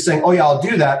 instead of just saying, oh yeah, I'll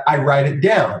do that, I write it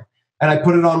down and I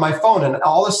put it on my phone. And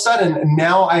all of a sudden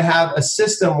now I have a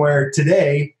system where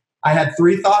today I had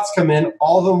 3 thoughts come in,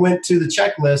 all of them went to the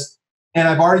checklist, and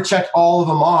I've already checked all of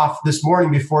them off this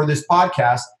morning before this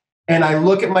podcast. And I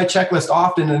look at my checklist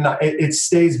often and it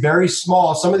stays very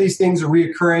small. Some of these things are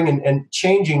reoccurring and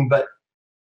changing, but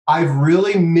I've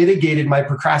really mitigated my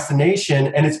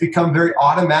procrastination, and it's become very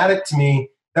automatic to me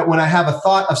that when I have a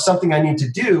thought of something I need to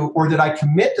do, or that I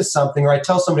commit to something, or I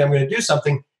tell somebody I'm going to do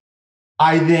something,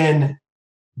 I then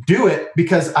do it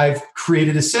because I've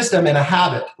created a system and a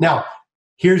habit. Now,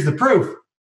 here's the proof.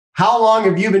 How long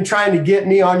have you been trying to get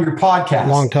me on your podcast?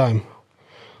 Long time.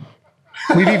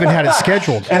 We've even had it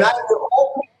scheduled. And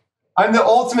I'm the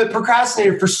ultimate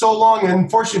procrastinator for so long. And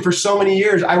unfortunately, for so many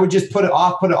years, I would just put it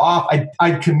off.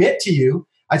 I'd commit to you.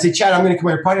 I'd say, Chad, I'm going to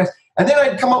come on your podcast. And then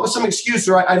I'd come up with some excuse,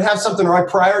 or I'd have something, or I'd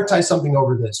prioritize something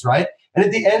over this, right? And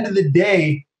at the end of the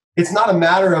day, it's not a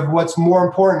matter of what's more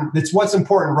important. It's what's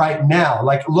important right now.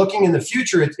 Like looking in the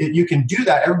future, you can do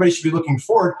that. Everybody should be looking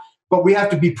forward, but we have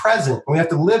to be present. We have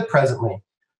to live presently.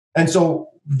 And so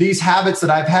these habits that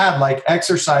I've had, like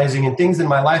exercising and things in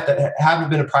my life that haven't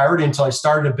been a priority until I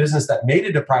started a business that made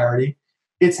it a priority,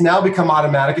 it's now become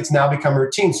automatic. It's now become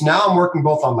routine. So now I'm working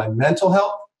both on my mental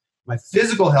health, my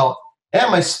physical health, and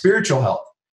my spiritual health,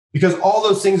 because all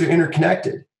those things are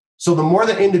interconnected. So the more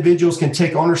that individuals can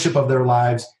take ownership of their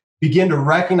lives, begin to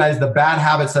recognize the bad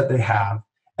habits that they have,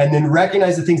 and then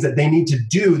recognize the things that they need to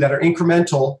do that are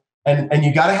incremental. And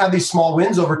you got to have these small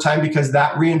wins over time, because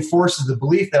that reinforces the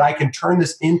belief that I can turn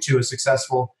this into a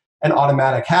successful and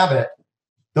automatic habit.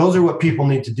 Those are what people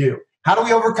need to do. How do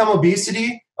we overcome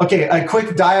obesity? Okay, a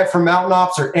quick diet from Mountain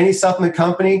Ops or any supplement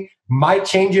company might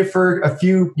change it for a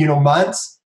few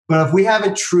months. But if we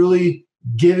haven't truly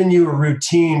given you a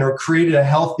routine or created a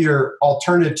healthier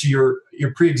alternative to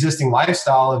your pre-existing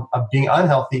lifestyle of being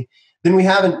unhealthy, then we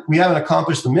haven't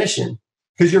accomplished the mission,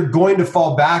 because you're going to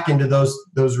fall back into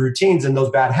those routines and those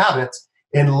bad habits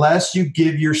unless you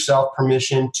give yourself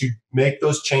permission to make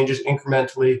those changes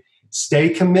incrementally, stay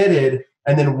committed,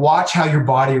 and then watch how your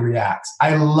body reacts.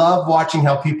 I love watching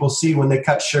how people see when they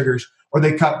cut sugars or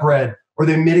they cut bread or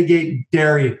they mitigate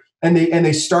dairy, and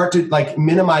they start to like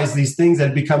minimize these things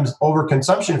that becomes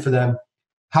overconsumption for them,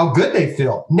 how good they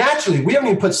feel. Naturally, we haven't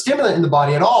even put stimulant in the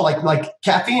body at all, like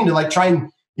caffeine to like try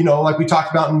and, like we talked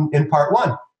about in part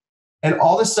 1. And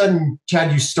all of a sudden,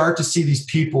 Chad, you start to see these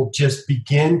people just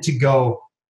begin to go,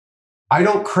 I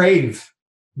don't crave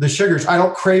the sugars. I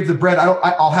don't crave the bread.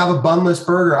 I'll have a bunless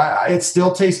burger. It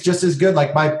still tastes just as good.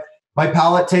 Like my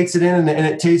palate takes it in and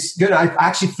it tastes good. I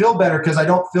actually feel better because I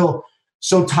don't feel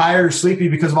so tired or sleepy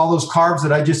because of all those carbs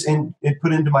that I just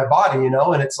put into my body,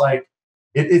 and it's like,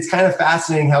 it's kind of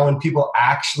fascinating how when people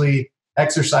actually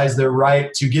exercise their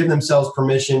right to give themselves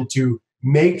permission to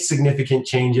make significant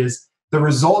changes, the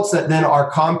results that then are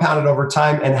compounded over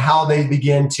time and how they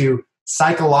begin to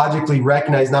psychologically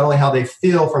recognize not only how they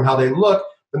feel from how they look,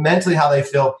 but mentally how they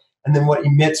feel. And then what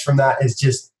emits from that is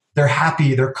just, they're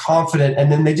happy, they're confident,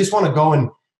 and then they just want to go and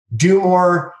do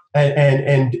more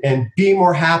and be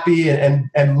more happy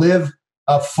and live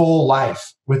a full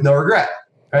life with no regret,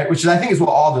 right? Which I think is what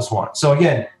all of us want. So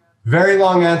again, very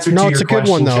long answer to your question, it's a good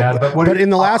one though. Chad, but in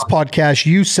the last podcast,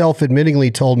 you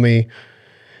self-admittingly told me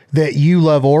that you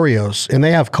love Oreos and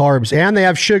they have carbs and they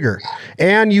have sugar,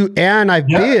 and I've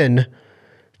been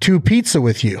to pizza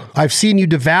with you. I've seen you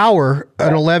devour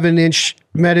an 11-inch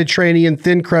Mediterranean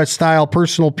thin crust style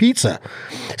personal pizza.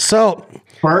 So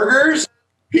burgers,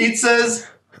 pizzas,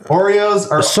 Oreos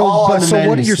are all on the menu. So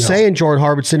what you're still saying, Jordan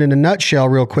Harbertson, in a nutshell,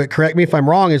 real quick, correct me if I'm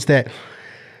wrong, is that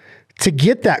to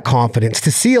get that confidence,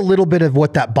 to see a little bit of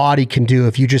what that body can do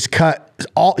if you just cut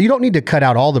all, you don't need to cut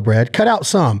out all the bread, cut out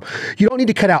some. You don't need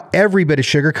to cut out every bit of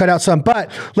sugar, cut out some.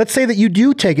 But let's say that you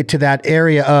do take it to that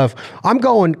area of, I'm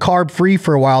going carb free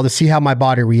for a while to see how my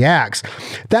body reacts.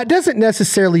 That doesn't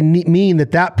necessarily mean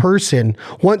that that person,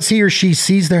 once he or she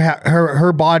sees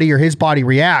her body or his body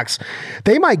reacts,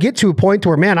 they might get to a point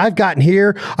where, man, I've gotten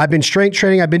here. I've been strength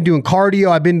training. I've been doing cardio.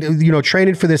 I've been,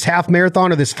 training for this half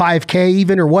marathon or this 5K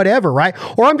even, or whatever, right?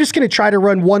 Or I'm just going to try to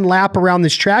run one lap around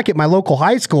this track at my local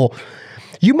high school.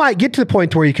 You might get to the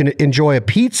point where you can enjoy a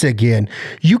pizza again.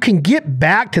 You can get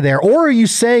back to there. Or are you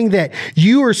saying that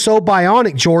you are so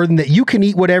bionic, Jordan, that you can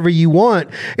eat whatever you want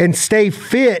and stay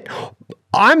fit?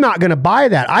 I'm not going to buy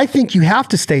that. I think you have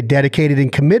to stay dedicated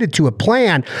and committed to a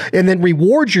plan and then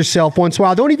reward yourself once in a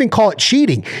while. Don't even call it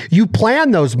cheating. You plan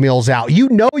those meals out. You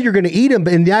know you're going to eat them,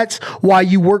 and that's why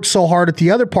you work so hard at the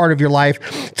other part of your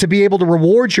life to be able to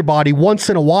reward your body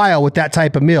once in a while with that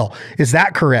type of meal. Is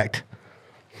that correct?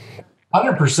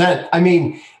 100%. I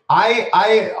mean,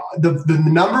 the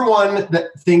number one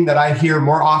thing that I hear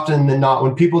more often than not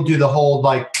when people do the whole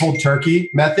like cold turkey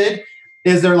method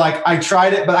is they're like, I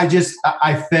tried it, but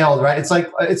I failed, right? It's like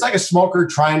a smoker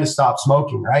trying to stop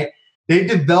smoking, right? They've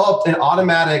developed an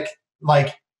automatic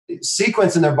like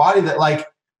sequence in their body that like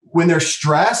when they're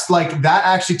stressed, like that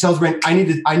actually tells brain, I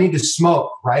need to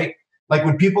smoke, right? Like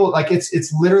when people like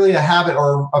it's literally a habit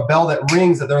or a bell that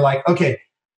rings that they're like, okay,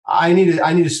 I need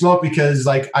to smoke because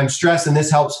like I'm stressed and this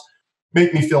helps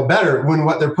make me feel better, when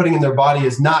what they're putting in their body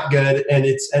is not good.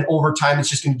 And over time, it's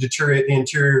just going to deteriorate the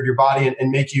interior of your body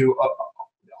and make you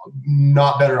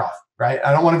not better off. Right.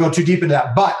 I don't want to go too deep into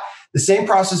that, but the same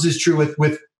process is true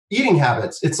with eating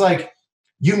habits. It's like,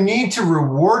 you need to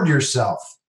reward yourself.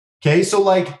 Okay. So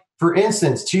like, for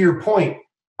instance, to your point,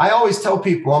 I always tell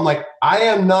people, I'm like, I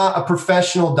am not a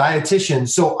professional dietitian,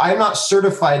 so I'm not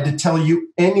certified to tell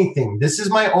you anything. This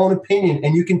is my own opinion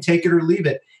and you can take it or leave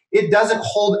it. It doesn't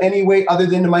hold any weight other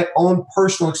than my own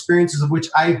personal experiences of which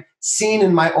I've seen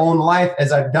in my own life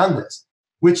as I've done this,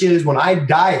 which is when I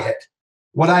diet,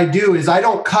 what I do is I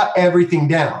don't cut everything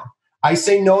down. I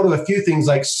say no to a few things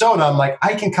like soda. I'm like,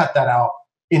 I can cut that out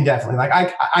indefinitely.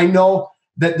 Like I know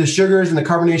that the sugars and the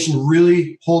carbonation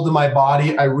really hold in my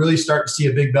body. I really start to see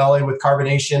a big belly with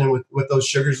carbonation and with those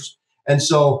sugars. And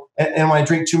so, and when I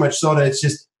drink too much soda, it's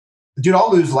just, dude,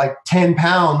 I'll lose like 10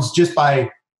 pounds just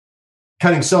by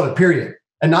cutting soda, period,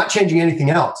 and not changing anything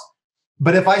else.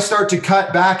 But if I start to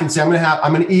cut back and say, I'm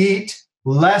going to eat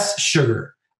less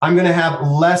sugar, I'm going to have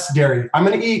less dairy, I'm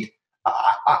going to eat,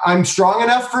 I'm strong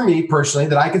enough for me personally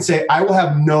that I can say I will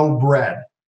have no bread.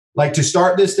 Like to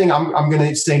start this thing, I'm going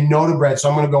to say no to bread. So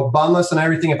I'm going to go bunless and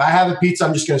everything. If I have a pizza,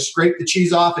 I'm just going to scrape the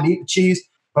cheese off and eat the cheese,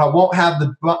 but I won't have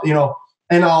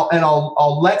and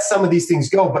I'll let some of these things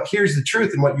go. But here's the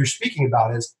truth. And what you're speaking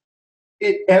about is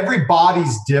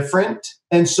everybody's different.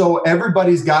 And so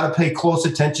everybody's got to pay close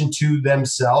attention to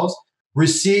themselves,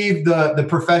 receive the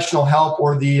professional help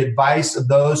or the advice of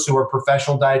those who are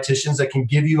professional dietitians that can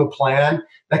give you a plan,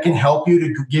 that can help you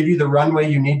to give you the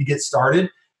runway you need to get started.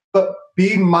 But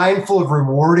be mindful of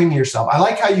rewarding yourself. I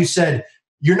like how you said,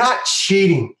 you're not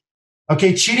cheating.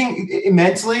 Okay, cheating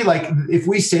mentally, like if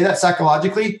we say that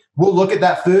psychologically, we'll look at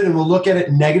that food and we'll look at it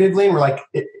negatively and we're like,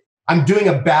 I'm doing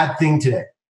a bad thing today.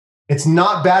 It's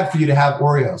not bad for you to have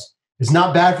Oreos. It's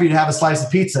not bad for you to have a slice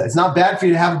of pizza. It's not bad for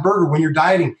you to have a burger when you're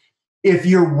dieting. If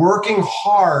you're working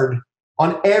hard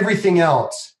on everything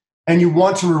else and you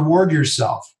want to reward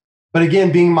yourself, But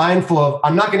again, being mindful of,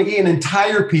 I'm not going to eat an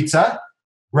entire pizza,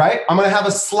 right? I'm going to have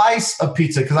a slice of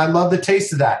pizza because I love the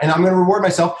taste of that. And I'm going to reward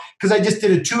myself because I just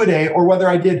did a 2 a day, or whether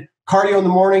I did cardio in the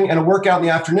morning and a workout in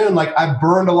the afternoon, like I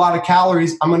burned a lot of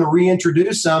calories. I'm going to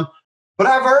reintroduce some, but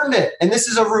I've earned it. And this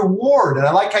is a reward. And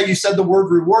I like how you said the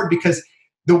word reward, because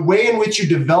the way in which you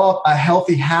develop a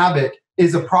healthy habit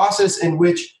is a process in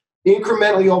which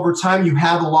incrementally over time, you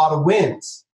have a lot of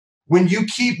wins. When you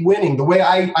keep winning, the way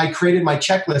I created my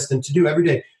checklist and to do every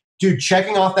day, dude,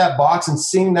 checking off that box and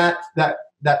seeing that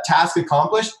task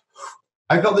accomplished,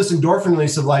 I felt this endorphin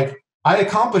release of like, I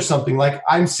accomplished something, like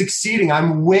I'm succeeding,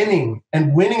 I'm winning.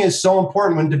 And winning is so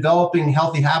important when developing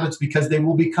healthy habits because they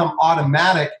will become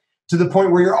automatic to the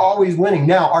point where you're always winning.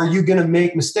 Now, are you going to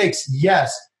make mistakes?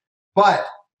 Yes. But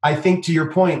I think to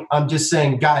your point, I'm just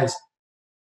saying, guys,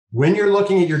 when you're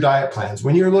looking at your diet plans,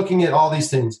 when you're looking at all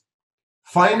these things,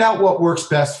 find out what works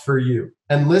best for you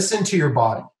and listen to your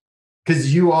body,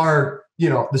 because you are,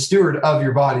 the steward of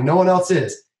your body. No one else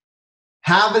is.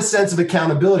 Have a sense of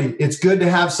accountability. It's good to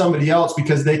have somebody else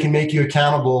because they can make you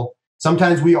accountable.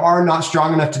 Sometimes we are not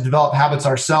strong enough to develop habits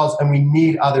ourselves and we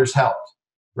need others' help,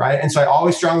 right? And so I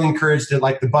always strongly encourage to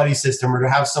like the buddy system or to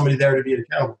have somebody there to be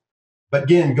accountable. But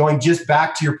again, going just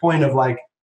back to your point of like,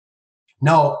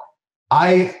 no,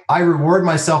 I reward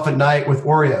myself at night with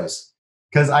Oreos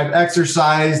because I've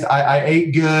exercised, I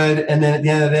ate good. And then at the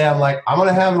end of the day, I'm like, I'm going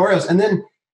to have Oreos. And then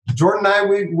Jordan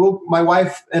and I, my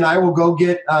wife and I will go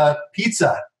get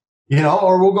pizza,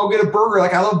 or we'll go get a burger.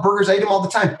 Like I love burgers. I eat them all the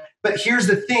time. But here's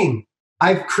the thing.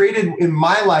 I've created in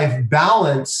my life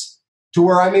balance to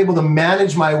where I'm able to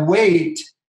manage my weight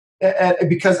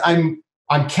because I'm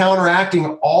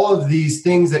counteracting all of these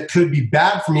things that could be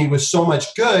bad for me with so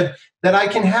much good that I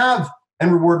can have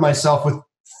and reward myself with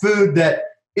food that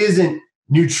isn't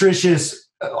nutritious.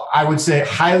 I would say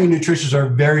highly nutritious or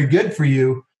very good for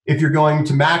you if you're going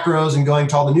to macros and going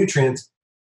to all the nutrients,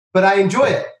 but I enjoy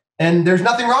it. And there's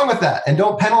nothing wrong with that. And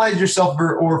don't penalize yourself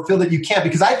or feel that you can't,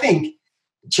 because I think,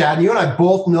 Chad, you and I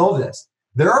both know this.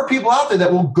 There are people out there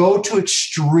that will go to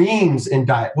extremes in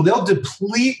diet. Well, they'll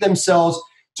deplete themselves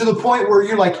to the point where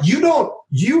you're like,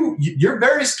 you're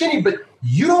very skinny, but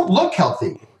you don't look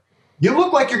healthy. You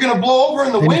look like you're going to blow over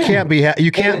in the wind. You can't be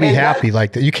happy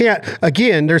like that. You can't.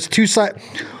 Again, there's two sides.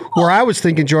 Where I was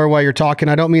thinking, Jordan, while you're talking,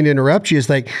 I don't mean to interrupt you. Is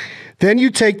like, then you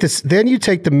take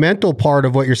the mental part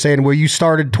of what you're saying, where you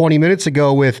started 20 minutes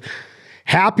ago with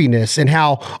happiness and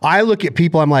how I look at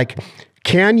people. I'm like,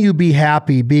 can you be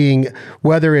happy being,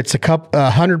 whether it's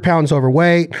 100 pounds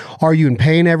overweight? Are you in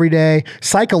pain every day?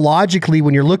 Psychologically,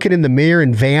 when you're looking in the mirror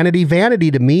and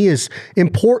vanity to me is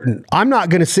important. I'm not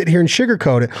going to sit here and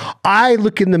sugarcoat it. I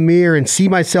look in the mirror and see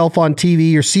myself on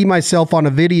TV or see myself on a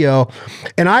video,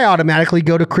 and I automatically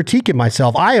go to critiquing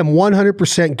myself. I am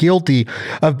 100% guilty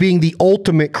of being the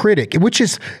ultimate critic, which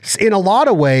is in a lot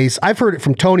of ways, I've heard it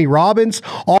from Tony Robbins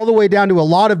all the way down to a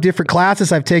lot of different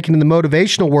classes I've taken in the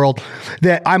motivational world,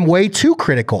 that I'm way too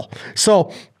critical.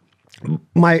 So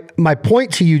my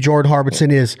point to you, Jordan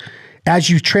Harbertson, is as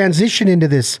you transition into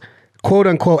this quote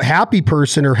unquote happy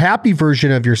person or happy version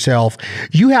of yourself,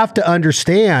 you have to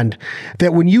understand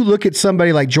that when you look at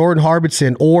somebody like Jordan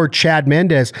Harbertson or Chad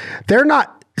Mendez, they're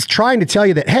not trying to tell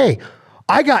you that, hey,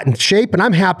 I got in shape and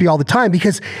I'm happy all the time,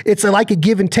 because it's like a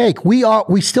give and take. We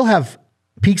still have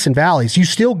peaks and valleys. You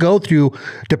still go through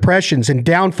depressions and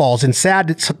downfalls and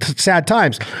sad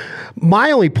times.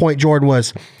 My only point, Jordan,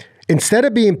 was instead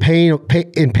of being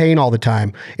in pain all the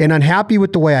time and unhappy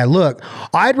with the way I look,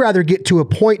 I'd rather get to a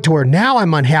point to where now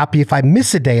I'm unhappy if I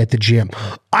miss a day at the gym.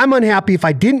 I'm unhappy if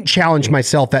I didn't challenge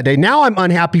myself that day. Now I'm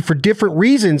unhappy for different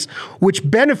reasons, which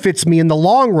benefits me in the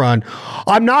long run.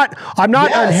 I'm not yes.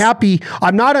 unhappy.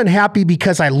 I'm not unhappy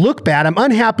because I look bad. I'm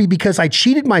unhappy because I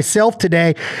cheated myself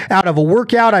today out of a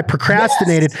workout. I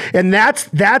procrastinated. Yes. And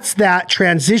that's that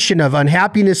transition of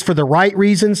unhappiness for the right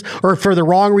reasons or for the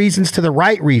wrong reasons to the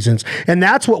right reasons. And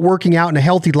that's what working out in a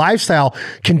healthy lifestyle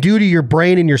can do to your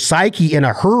brain and your psyche in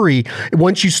a hurry.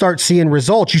 Once you start seeing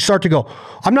results, you start to go,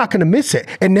 I'm not going to miss it.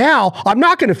 And now I'm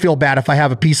not going to feel bad if I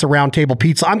have a piece of round table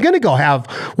pizza. I'm going to go have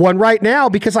one right now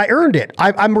because I earned it.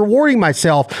 I'm rewarding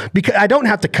myself because I don't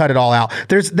have to cut it all out.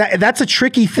 That's a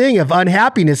tricky thing of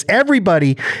unhappiness.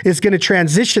 Everybody is going to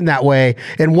transition that way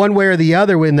in one way or the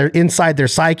other when they're inside their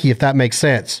psyche, if that makes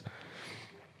sense.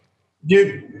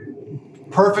 Dude,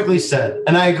 perfectly said.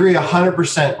 And I agree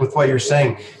 100% with what you're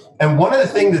saying. And one of the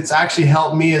things that's actually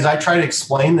helped me as I try to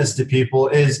explain this to people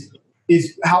is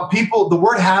how people, the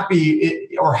word happy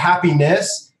or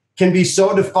happiness can be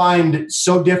so defined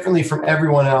so differently from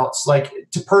everyone else, like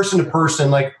to person,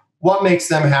 like what makes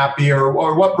them happy or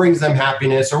what brings them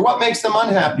happiness or what makes them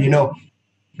unhappy.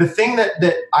 the thing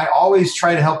that I always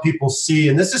try to help people see,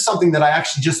 and this is something that I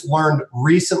actually just learned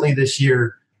recently this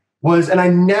year, was, and I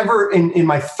never in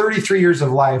my 33 years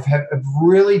of life have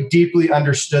really deeply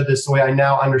understood this the way I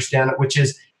now understand it, which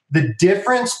is the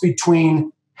difference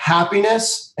between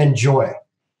happiness and joy.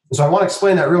 So I want to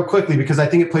explain that real quickly because I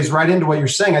think it plays right into what you're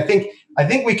saying. I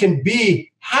think we can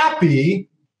be happy,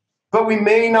 but we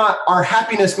may not, our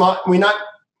happiness,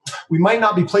 we might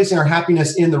not be placing our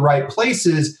happiness in the right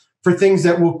places for things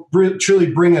that will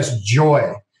truly bring us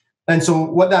joy. And so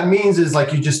what that means is,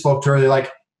 like you just spoke to earlier,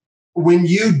 like when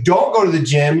you don't go to the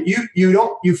gym,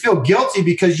 you feel guilty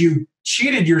because you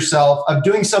cheated yourself of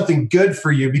doing something good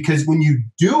for you, because when you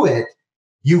do it,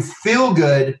 you feel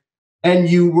good and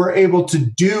you were able to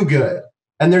do good.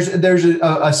 And there's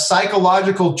a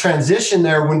psychological transition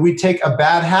there when we take a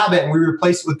bad habit and we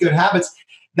replace it with good habits,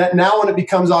 that now when it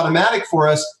becomes automatic for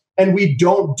us and we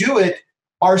don't do it,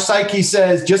 our psyche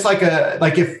says, just like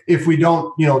if we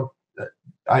don't,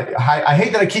 I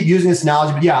hate that I keep using this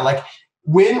analogy, but yeah, like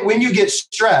when you get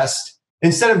stressed,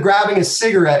 instead of grabbing a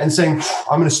cigarette and saying,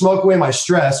 I'm going to smoke away my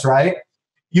stress, right?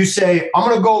 You say, I'm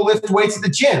going to go lift weights at the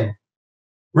gym,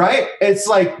 right? It's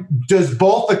like, does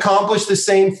both accomplish the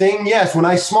same thing? Yes. When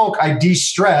I smoke, I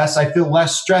de-stress. I feel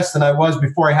less stressed than I was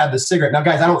before I had the cigarette. Now,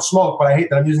 guys, I don't smoke, but I hate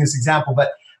that I'm using this example,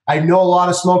 but I know a lot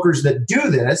of smokers that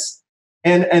do this,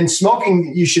 and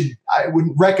smoking, I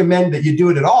wouldn't recommend that you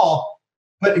do it at all,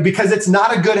 but because it's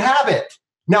not a good habit.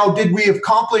 Now, did we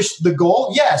accomplish the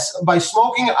goal? Yes. By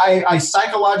smoking, I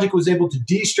psychologically was able to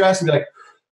de-stress and be like,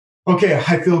 okay,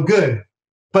 I feel good.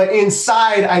 But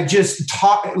inside, I just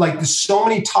so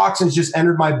many toxins just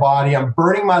entered my body. I'm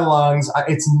burning my lungs.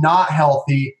 It's not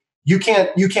healthy. You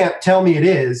can't tell me it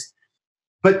is.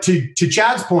 But to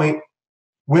Chad's point,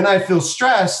 when I feel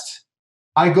stressed,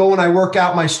 I go and I work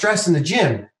out my stress in the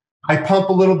gym. I pump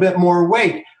a little bit more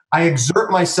weight. I exert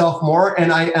myself more,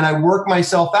 and I work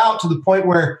myself out to the point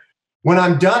where when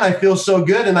I'm done, I feel so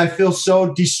good and I feel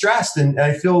so de-stressed and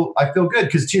I feel good.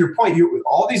 Because to your point,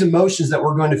 all these emotions that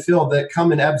we're going to feel that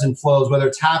come in ebbs and flows, whether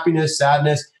it's happiness,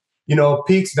 sadness,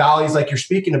 peaks, valleys, like you're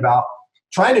speaking about,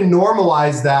 trying to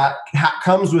normalize that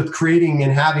comes with creating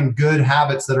and having good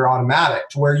habits that are automatic,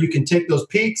 to where you can take those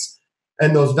peaks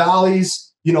and those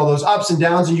valleys, those ups and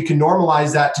downs, and you can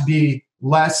normalize that to be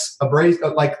less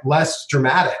abrasive, like less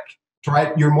dramatic,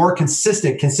 right? You're more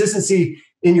consistent. Consistency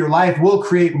in your life will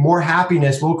create more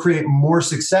happiness, will create more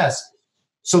success.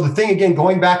 So the thing, again,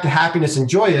 going back to happiness and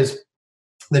joy, is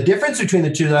the difference between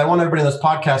the two that I want everybody in this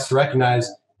podcast to recognize,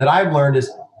 that I've learned,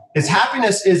 is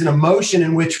happiness is an emotion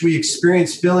in which we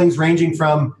experience feelings ranging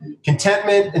from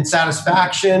contentment and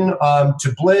satisfaction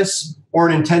to bliss or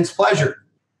an intense pleasure.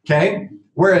 Okay.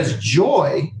 Whereas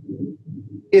joy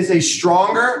is a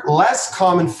stronger, less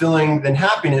common feeling than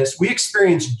happiness. We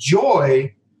experience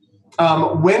joy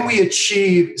when we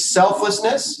achieve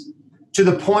selflessness to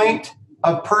the point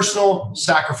of personal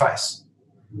sacrifice.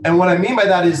 And what I mean by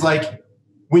that is, like,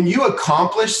 when you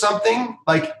accomplish something,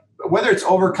 like whether it's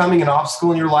overcoming an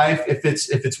obstacle in your life, if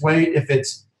it's weight, if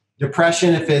it's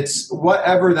depression, if it's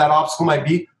whatever that obstacle might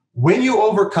be, when you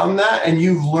overcome that and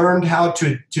you've learned how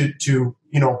to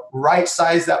right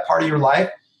size that part of your life,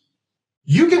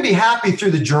 you can be happy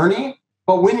through the journey.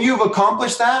 But when you've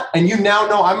accomplished that and you now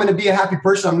know, I'm going to be a happy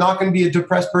person, I'm not going to be a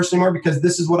depressed person anymore because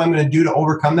this is what I'm going to do to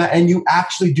overcome that, and you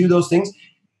actually do those things,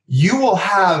 you will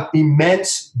have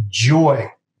immense joy,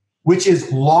 which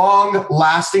is long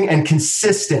lasting and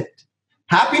consistent.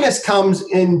 Happiness comes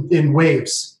in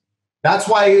waves. That's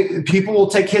why people will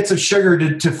take hits of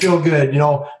sugar to feel good.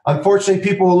 Unfortunately,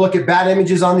 people will look at bad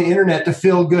images on the internet to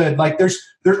feel good. Like there's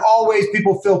always,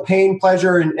 people feel pain,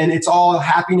 pleasure, and it's all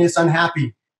happiness,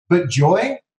 unhappy. But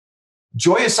joy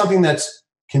is something that's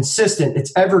consistent.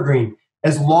 It's evergreen.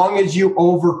 As long as you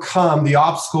overcome the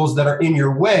obstacles that are in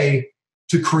your way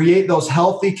to create those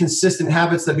healthy, consistent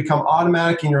habits that become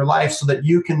automatic in your life, so that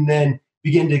you can then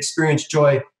begin to experience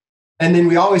joy. And then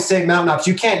we always say, Mountain Ops,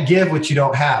 you can't give what you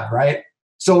don't have, right?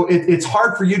 So it's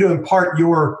hard for you to impart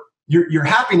your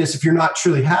happiness if you're not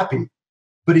truly happy.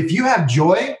 But if you have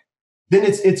joy, then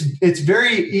it's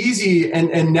very easy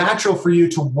and natural for you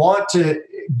to want to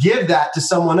give that to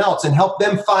someone else and help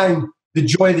them find the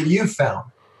joy that you've found.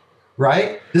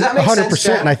 Right? Does that make 100%, sense?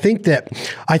 100%. And I think that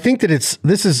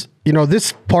this is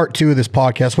this part 2 of this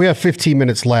podcast. We have 15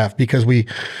 minutes left because we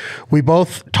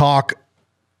both talk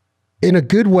in a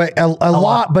good way, a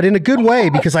lot, but in a good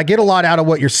way, because I get a lot out of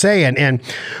what you're saying. And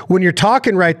when you're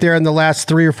talking right there in the last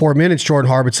 3 or 4 minutes, Jordan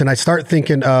Harbertson, I start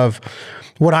thinking of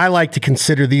what I like to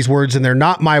consider these words, and they're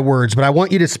not my words, but I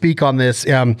want you to speak on this.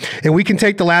 And we can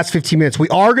take the last 15 minutes. We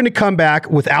are going to come back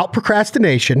without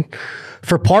procrastination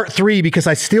for part 3, because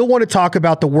I still want to talk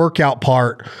about the workout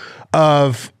part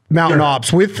of Mountain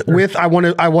Ops with I want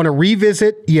to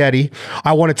revisit Yeti.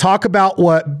 I want to talk about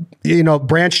what,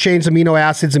 branch chains amino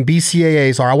acids and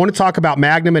BCAAs are. I want to talk about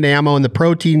Magnum and Ammo and the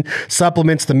protein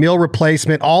supplements, the meal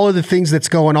replacement, all of the things that's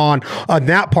going on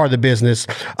that part of the business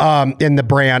in the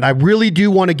brand. I really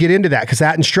do want to get into that because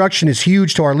that instruction is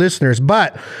huge to our listeners.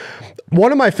 But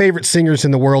one of my favorite singers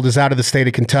in the world is out of the state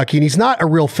of Kentucky, and he's not a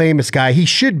real famous guy. He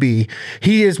should be.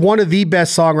 He is one of the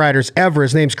best songwriters ever.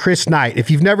 His name's Chris Knight. If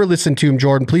you've never listened to him,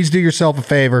 Jordan, please do yourself a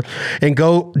favor and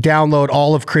go download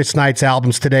all of Chris Knight's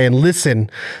albums today and listen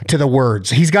to the words.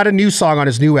 He's got a new song on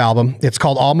his new album. It's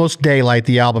called Almost Daylight,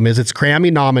 the album is. It's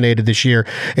Grammy nominated this year,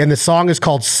 and the song is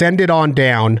called Send It On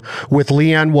Down with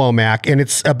Leanne Womack, and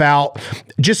it's about,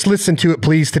 just listen to it,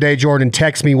 please, today, Jordan.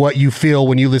 Text me what you feel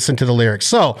when you listen to the lyrics.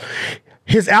 So,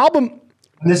 his album,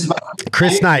 this is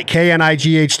Chris Knight, Knight,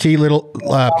 little,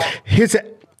 his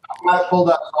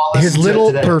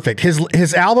little, perfect.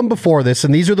 His album before this,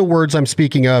 and these are the words I'm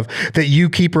speaking of that you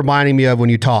keep reminding me of when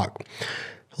you talk.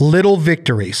 Little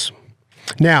victories.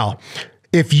 Now,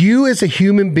 if you as a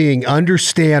human being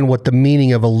understand what the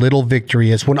meaning of a little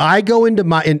victory is, when I go into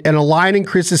and a line in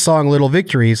Chris's song, Little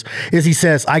Victories, is he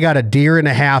says, I got a deer and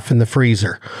a half in the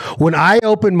freezer. When I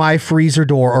open my freezer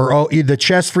door or the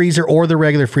chest freezer or the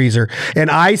regular freezer, and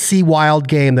I see wild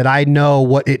game that I know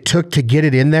what it took to get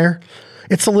it in there,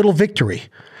 it's a little victory.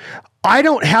 I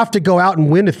don't have to go out and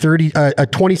win a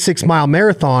 26-mile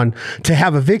marathon to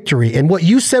have a victory. And what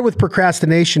you said with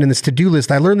procrastination in this to-do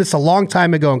list, I learned this a long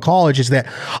time ago in college, is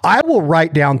that I will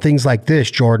write down things like this,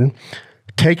 Jordan.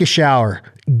 Take a shower,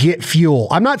 get fuel.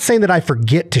 I'm not saying that I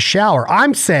forget to shower.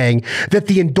 I'm saying that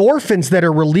the endorphins that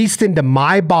are released into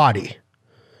my body,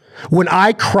 when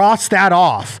I cross that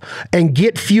off and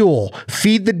get fuel,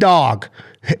 feed the dog,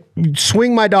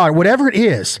 swing my dog, whatever it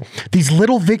is, these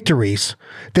little victories,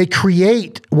 they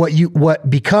create what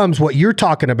becomes what you're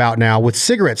talking about now with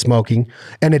cigarette smoking,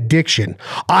 an addiction.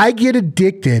 I get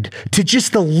addicted to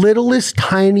just the littlest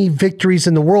tiny victories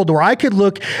in the world, where I could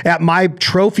look at my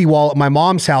trophy wall at my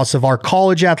mom's house of our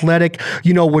college athletic,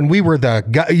 when we were the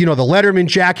Letterman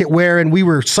jacket wearing, we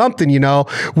were something,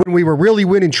 when we were really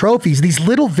winning trophies. These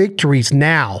little victories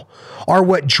now are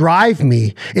what drive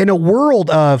me in a world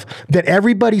of that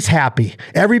everybody's happy.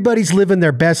 Everybody's living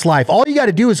their best life. All you got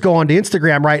to do is go onto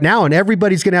Instagram right now and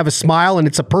everybody's going to have a smile and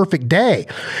it's a perfect day.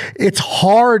 It's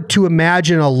hard to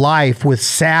imagine a life with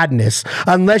sadness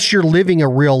unless you're living a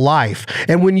real life.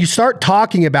 And when you start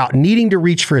talking about needing to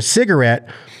reach for a cigarette,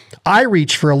 I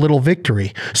reach for a little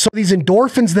victory. So these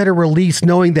endorphins that are released,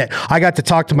 knowing that I got to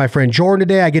talk to my friend Jordan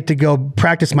today, I get to go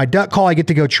practice my duck call, I get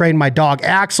to go train my dog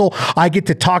Axel, I get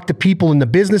to talk to people in the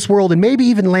business world and maybe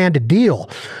even land a deal.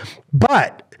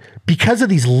 But because of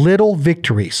these little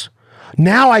victories,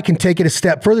 now I can take it a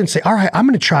step further and say, all right, I'm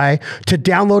going to try to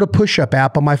download a push-up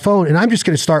app on my phone. And I'm just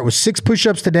going to start with 6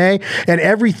 push-ups today. And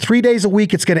every 3 days a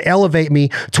week, it's going to elevate me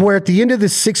to where at the end of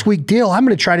this 6-week deal, I'm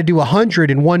going to try to do 100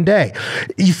 in one day.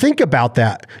 You think about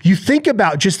that. You think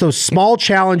about just those small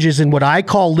challenges and what I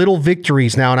call little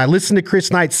victories now. And I listen to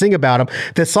Chris Knight sing about them.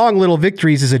 The song Little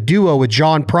Victories is a duo with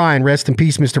John Prine. Rest in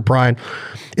peace, Mr. Prine.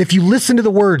 If you listen to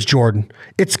the words, Jordan,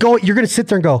 you're going to sit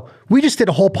there and go, we just did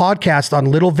a whole podcast on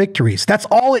little victories. That's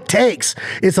all it takes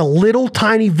is a little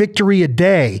tiny victory a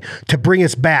day to bring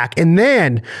us back. And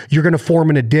then you're going to form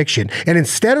an addiction. And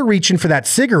instead of reaching for that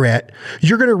cigarette,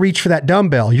 you're going to reach for that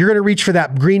dumbbell. You're going to reach for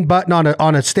that green button on a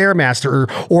Stairmaster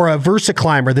or a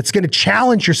VersaClimber that's going to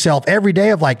challenge yourself every day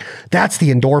of like, that's the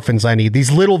endorphins I need,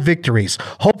 these little victories.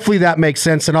 Hopefully that makes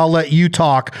sense. And I'll let you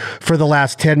talk for the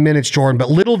last 10 minutes, Jordan. But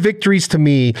little victories to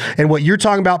me and what you're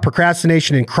talking about,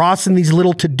 procrastination and crossing these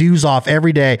little to-dos off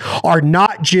every day, are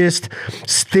not just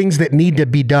things that need to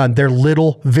be done. They're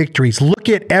little victories. Look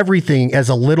at everything as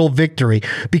a little victory,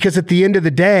 because at the end of the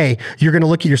day, you're going to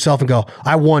look at yourself and go,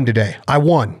 I won today. I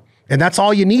won. And that's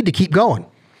all you need to keep going.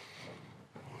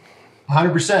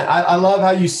 100%. I love how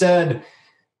you said,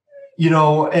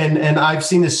 and I've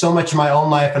seen this so much in my own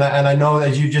life. And I know,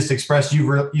 as you just expressed,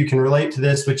 you can relate to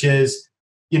this, which is,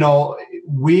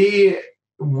 we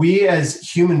as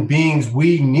human beings,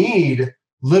 we need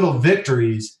little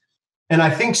victories. And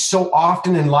I think so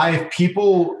often in life,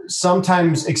 people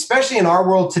sometimes, especially in our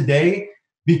world today,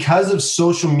 because of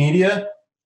social media,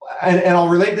 and I'll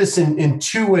relate this in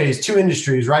 2 ways, 2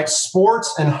 industries, right?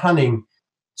 Sports and hunting.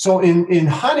 So in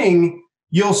hunting,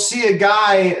 you'll see a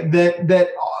guy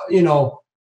that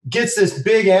gets this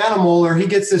big animal, or he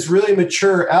gets this really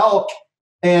mature elk,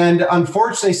 And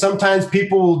unfortunately, sometimes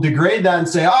people will degrade that and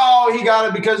say, oh, he got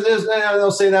it because of this, and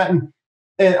they'll say that.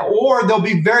 Or they'll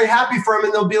be very happy for him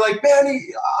and they'll be like,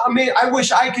 man, I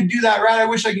wish I could do that, right? I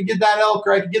wish I could get that elk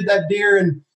or I could get that deer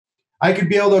and I could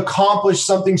be able to accomplish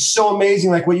something so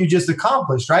amazing like what you just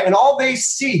accomplished, right? And all they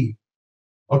see,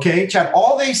 okay, Chad,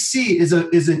 all they see is an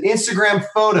Instagram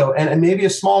photo and maybe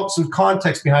some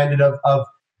context behind it of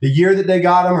the year that they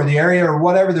got them or the area or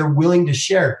whatever they're willing to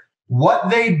share. What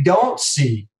they don't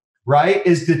see, right,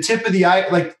 is the tip of the eye.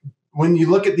 Like when you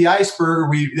look at the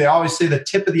iceberg, they always say the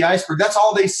tip of the iceberg. That's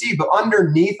all they see. But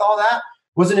underneath all that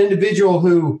was an individual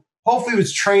who hopefully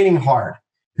was training hard,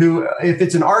 who, if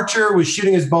it's an archer, was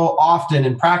shooting his bow often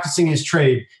and practicing his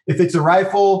trade. If it's a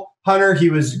rifle hunter, he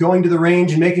was going to the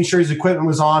range and making sure his equipment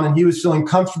was on and he was feeling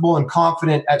comfortable and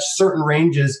confident at certain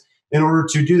ranges in order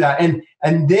to do that.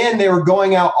 And then they were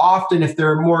going out often if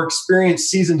they're a more experienced,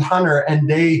 seasoned hunter, and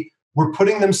they were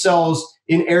putting themselves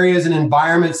in areas and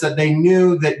environments that they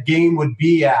knew that game would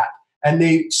be at. And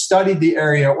they studied the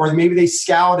area, or maybe they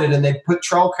scouted and they put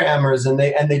trail cameras and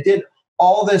they did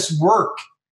all this work.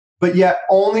 But yet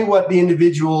only what the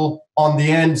individual on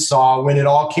the end saw when it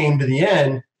all came to the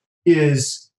end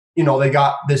is, they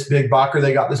got this big buck or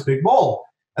they got this big bull.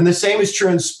 And the same is true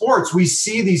in sports. We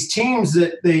see these teams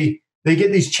that they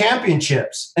get these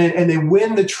championships and they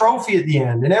win the trophy at the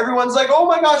end. And everyone's like, oh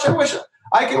my gosh, I wish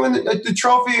I could win the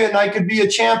trophy and I could be a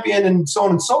champion and so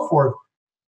on and so forth.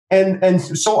 And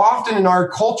so often in our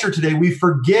culture today, we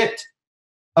forget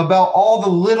about all the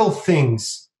little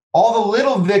things, all the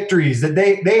little victories that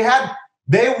they had.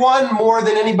 They won more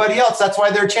than anybody else. That's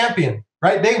why they're champion,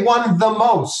 right? They won the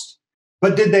most.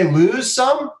 But did they lose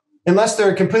some? Unless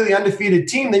they're a completely undefeated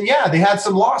team, then yeah, they had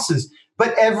some losses.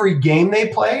 But every game they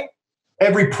play,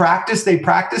 every practice they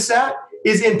practice at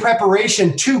is in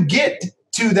preparation to get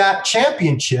to that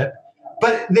championship.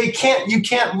 But you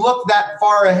can't look that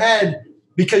far ahead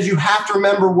because you have to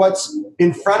remember what's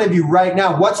in front of you right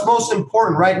now. What's most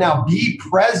important right now? Be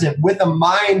present with a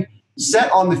mind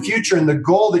set on the future and the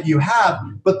goal that you have.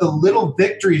 But the little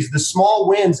victories, the small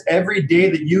wins every day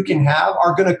that you can have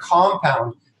are going to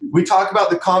compound. We talk about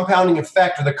the compounding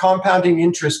effect or the compounding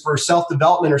interest for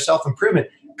self-development or self-improvement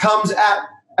comes at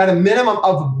a minimum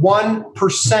of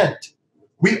 1%.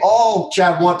 We all,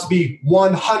 Chad, want to be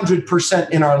 100%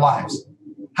 in our lives.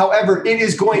 However, it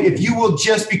is going, if you will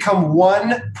just become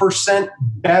 1%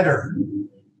 better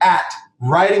at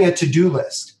writing a to-do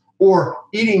list or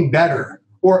eating better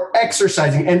or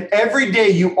exercising, and every day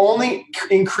you only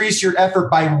increase your effort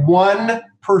by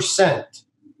 1%.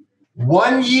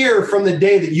 1 year from the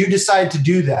day that you decide to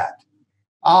do that,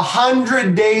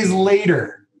 100 days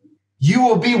later, you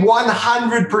will be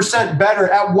 100% better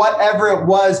at whatever it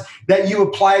was that you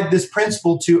applied this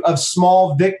principle to of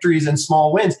small victories and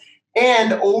small wins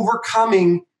and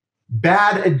overcoming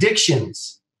bad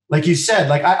addictions. Like you said,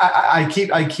 like I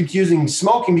keep using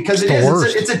smoking because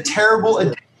it's a terrible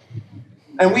addiction.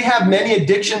 And we have many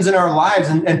addictions in our lives,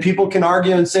 and people can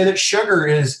argue and say that sugar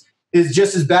is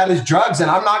just as bad as drugs. And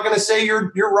I'm not going to say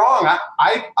you're wrong.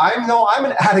 I know I'm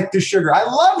an addict to sugar. I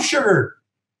love sugar,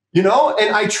 and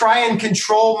I try and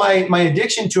control my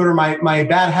addiction to it or my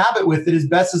bad habit with it as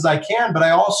best as I can. But I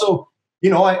also,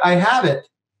 I have it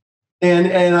and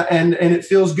it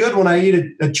feels good when I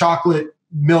eat a chocolate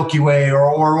Milky Way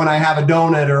or when I have a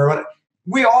donut or what.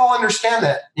 We all understand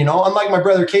that, unlike my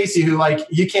brother Casey, who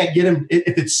you can't get him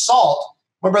if it's salt.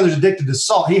 My brother's addicted to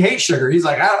salt. He hates sugar. He's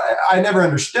like, I never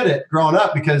understood it growing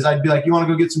up because I'd be like, you want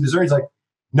to go get some dessert? He's like,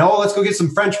 no, let's go get some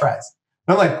French fries.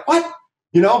 And I'm like, what?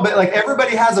 But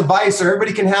everybody has a vice or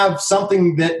everybody can have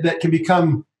something that can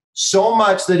become so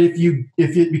much that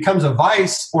if it becomes a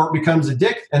vice or it becomes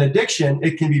an addiction,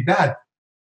 it can be bad.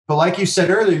 But like you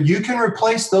said earlier, you can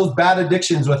replace those bad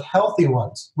addictions with healthy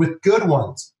ones, with good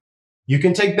ones. You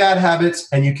can take bad habits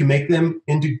and you can make them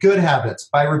into good habits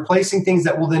by replacing things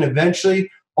that will then eventually,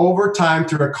 over time,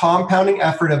 through a compounding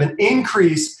effort of an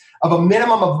increase of a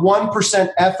minimum of 1%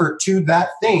 effort to that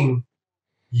thing,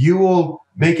 you will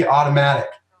make it automatic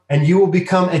and you will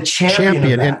become a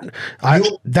champion. Of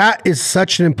that. That is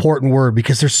such an important word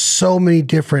because there's so many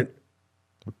different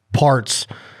parts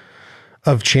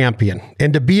of champion.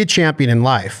 And to be a champion in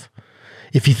life,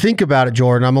 if you think about it,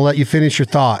 Jordan, I'm going to let you finish your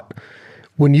thought.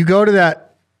 When you go to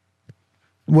that,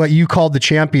 what you called the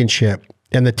championship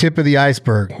and the tip of the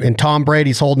iceberg, and Tom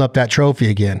Brady's holding up that trophy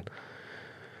again,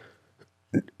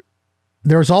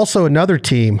 There's also another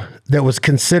team that was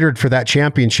considered for that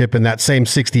championship in that same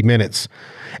 60 minutes.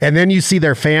 And then you see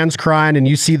their fans crying, and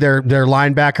you see their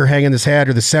linebacker hanging his head,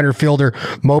 or the center fielder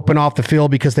moping off the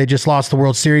field because they just lost the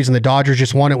World Series and the Dodgers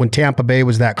just won it when Tampa Bay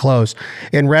was that close.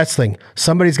 In wrestling,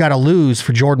 somebody's got to lose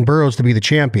for Jordan Burroughs to be the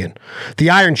champion.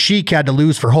 The Iron Sheik had to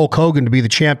lose for Hulk Hogan to be the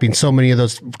champion. So many of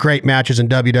those great matches in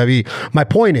WWE. My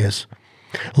point is,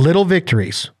 little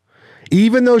victories.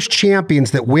 Even those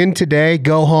champions that win today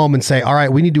go home and say, all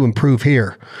right, we need to improve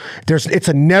here. It's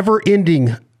a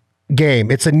never-ending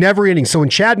game. It's a never ending. So when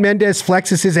Chad Mendez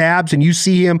flexes his abs and you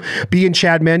see him being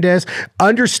Chad Mendez,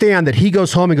 understand that he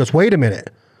goes home and goes, wait a minute,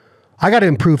 I got to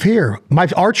improve here. My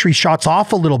archery shot's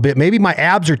off a little bit. Maybe my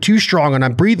abs are too strong and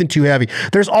I'm breathing too heavy.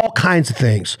 There's all kinds of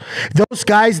things. Those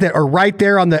guys that are right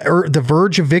there on the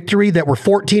verge of victory, that were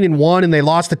 14-1 and they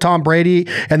lost to Tom Brady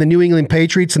and the New England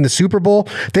Patriots in the Super Bowl,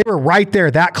 they were right there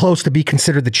that close to be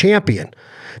considered the champion.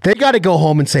 They got to go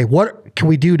home and say, what can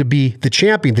we do to be the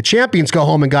champion? The champions go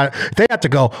home and they have to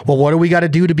go, well, what do we got to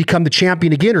do to become the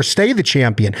champion again or stay the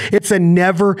champion? It's a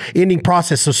never ending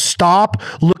process. So stop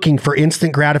looking for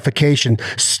instant gratification.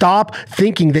 Stop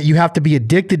thinking that you have to be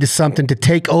addicted to something to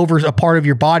take over a part of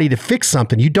your body to fix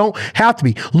something. You don't have to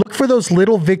be. Look for those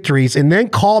little victories and then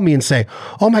call me and say,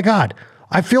 oh my God,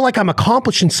 I feel like I'm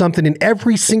accomplishing something in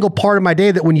every single part of my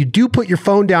day, that when you do put your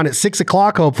phone down at 6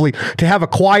 o'clock, hopefully, to have a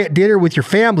quiet dinner with your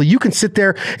family, you can sit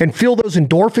there and feel those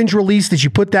endorphins released as you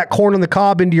put that corn on the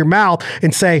cob into your mouth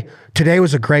and say, today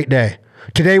was a great day.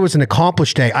 Today was an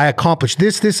accomplished day. I accomplished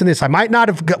this, this, and this. I might not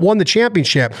have won the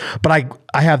championship, but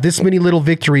I have this many little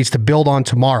victories to build on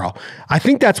tomorrow. I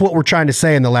think that's what we're trying to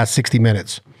say in the last 60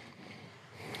 minutes.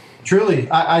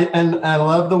 Truly. I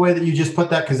love the way that you just put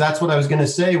that, because that's what I was going to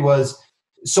say was,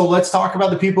 so let's talk about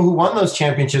the people who won those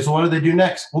championships. What do they do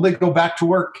next? Well, they go back to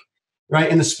work, right?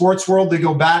 In the sports world, they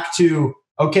go back to,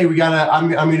 okay,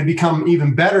 I'm going to become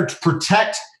even better to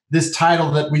protect this title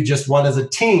that we just won as a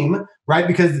team, right?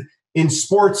 Because in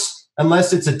sports,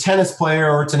 unless it's a tennis player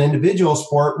or it's an individual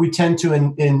sport, we tend to,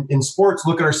 in sports,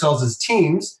 look at ourselves as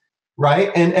teams, right?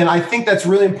 And I think that's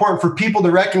really important for people to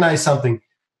recognize something.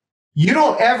 You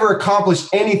don't ever accomplish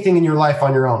anything in your life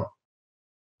on your own.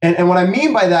 And what I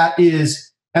mean by that is,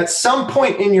 at some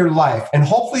point in your life, and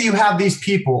hopefully you have these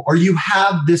people or you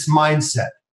have this mindset,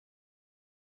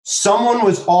 someone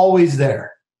was always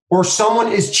there, or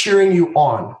someone is cheering you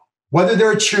on. Whether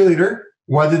they're a cheerleader,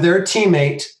 whether they're a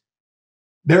teammate,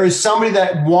 there is somebody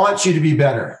that wants you to be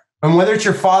better. And whether it's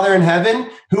your Father in heaven,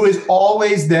 who is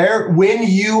always there when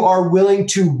you are willing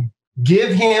to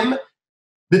give him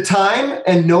the time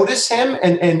and notice him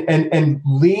and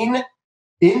lean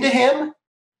into him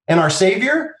and our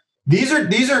Savior. These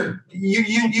are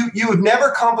you have never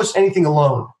accomplished anything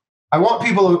alone. I want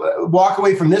people to walk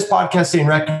away from this podcast saying,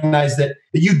 recognize that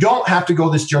you don't have to go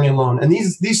this journey alone. And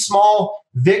these small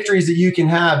victories that you can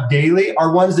have daily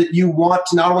are ones that you want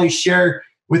to not only share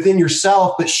within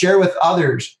yourself, but share with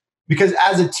others. Because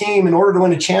as a team, in order to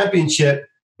win a championship,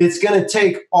 it's going to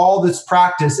take all this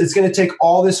practice. It's going to take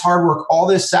all this hard work, all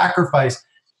this sacrifice.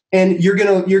 And you're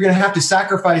going to have to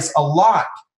sacrifice a lot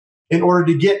in order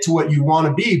to get to what you want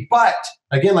to be. But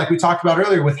again, like we talked about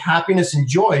earlier, with happiness and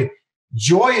joy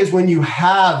is when you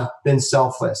have been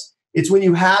selfless. It's when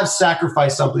you have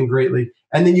sacrificed something greatly,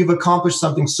 and then you've accomplished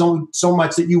something so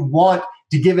much that you want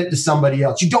to give it to somebody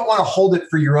else. You don't want to hold it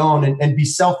for your own and be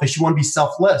selfish. You want to be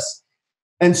selfless.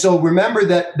 And so remember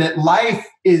that life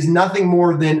is nothing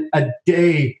more than a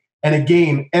day and a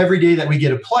game every day that we get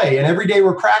to play. And every day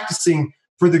we're practicing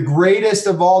for the greatest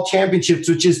of all championships,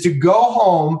 which is to go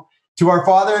home to our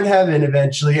Father in heaven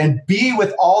eventually and be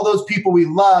with all those people we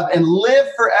love and live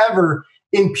forever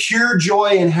in pure joy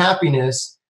and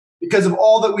happiness because of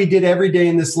all that we did every day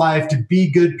in this life to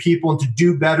be good people and to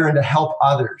do better and to help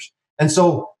others. And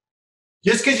so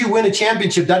just because you win a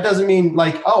championship, that doesn't mean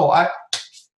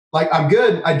I'm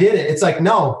good, I did it. It's like,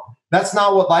 no, that's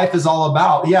not what life is all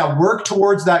about. Yeah, work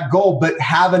towards that goal, but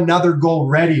have another goal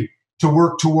ready to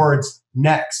work towards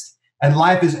next. And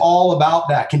life is all about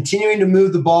that, continuing to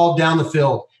move the ball down the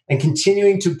field and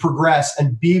continuing to progress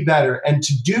and be better and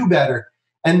to do better.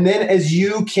 And then as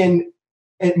you can,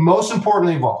 and most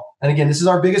importantly of all, and again, this is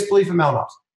our biggest belief in Mountain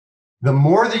Ops, the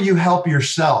more that you help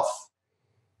yourself,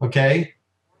 okay,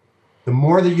 the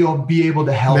more that you'll be able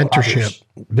to help mentorship,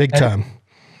 others. Big time. And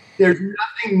there's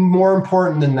nothing more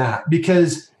important than that,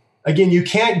 because again, you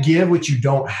can't give what you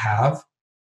don't have.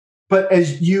 But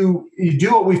as you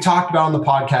do what we've talked about on the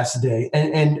podcast today,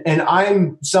 and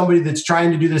I'm somebody that's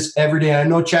trying to do this every day. I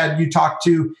know, Chad,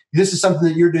 this is something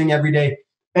that you're doing every day.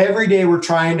 Every day we're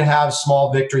trying to have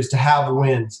small victories, to have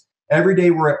wins. Every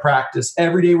day we're at practice.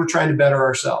 Every day we're trying to better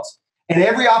ourselves. And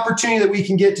every opportunity that we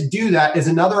can get to do that is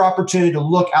another opportunity to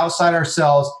look outside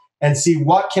ourselves and see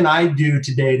what can I do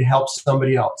today to help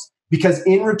somebody else. Because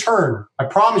in return, I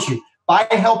promise you, by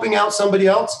helping out somebody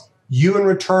else, you in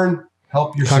return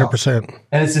help yourself. 100%.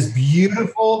 And it's this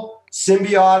beautiful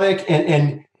symbiotic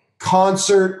and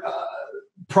concert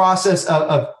process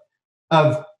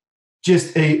of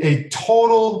just a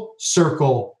total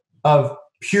circle of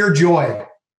pure joy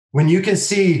when you can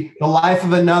see the life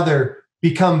of another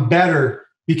become better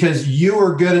because you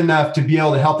are good enough to be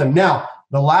able to help them. Now,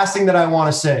 the last thing that I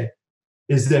want to say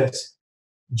is this.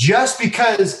 Just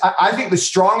because I think the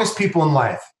strongest people in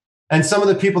life and some of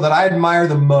the people that I admire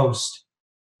the most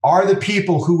are the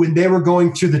people who, when they were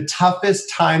going through the toughest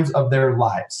times of their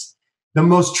lives, the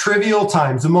most trivial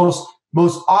times, the most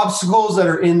obstacles that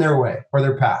are in their way or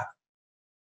their path,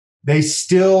 they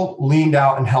still leaned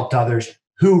out and helped others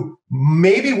who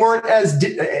maybe weren't as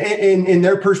in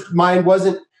their mind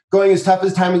wasn't going as tough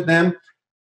as time as them,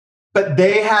 but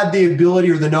they had the ability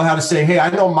or the know-how to say, hey, I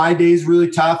know my day's really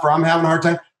tough or I'm having a hard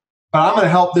time, but I'm going to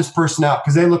help this person out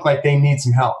because they look like they need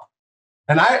some help.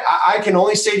 And I can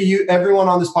only say to you, everyone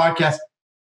on this podcast,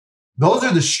 those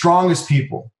are the strongest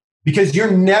people because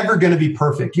you're never going to be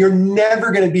perfect. You're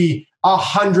never going to be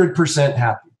 100%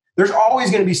 happy. There's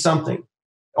always going to be something.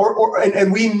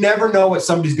 And we never know what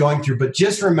somebody's going through, but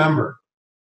just remember,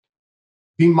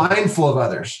 be mindful of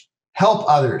others, help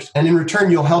others, and in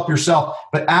return, you'll help yourself.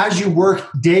 But as you work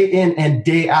day in and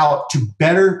day out to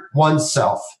better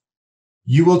oneself,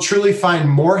 you will truly find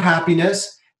more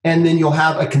happiness, and then you'll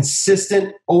have a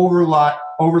consistent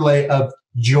overlay of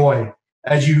joy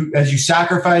as you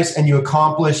sacrifice and you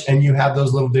accomplish and you have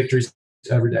those little victories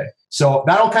every day. So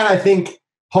that'll kind of, I think,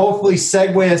 hopefully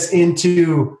segue us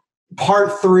into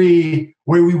part 3,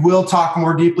 where we will talk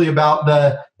more deeply about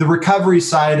the recovery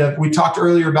side of, we talked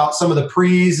earlier about some of the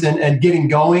pre's and getting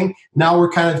going. Now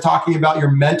we're kind of talking about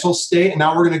your mental state. And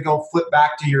now we're going to go flip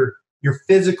back to your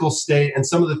physical state and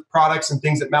some of the products and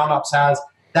things that Mountain Ops has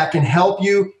that can help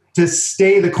you to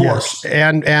stay the course.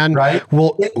 Yes. And right?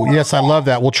 Yes, I love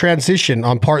that. We'll transition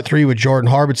on part 3 with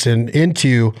Jordan Harbertson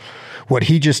into what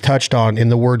he just touched on in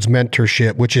the words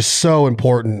mentorship, which is so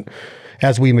important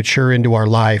as we mature into our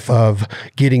life of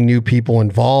getting new people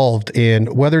involved in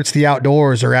whether it's the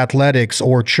outdoors or athletics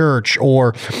or church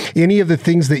or any of the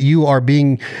things that you are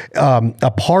being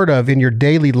a part of in your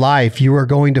daily life. You are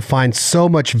going to find so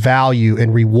much value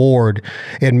and reward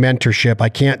in mentorship. I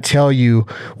can't tell you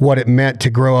what it meant to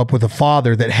grow up with a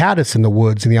father that had us in the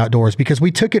woods and the outdoors because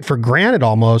we took it for granted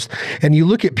almost. And you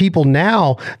look at people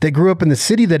now that grew up in the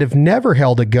city that have never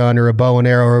held a gun or a bow and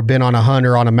arrow or been on a hunt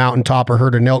or on a mountaintop or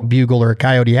heard an elk bugle or a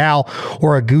coyote howl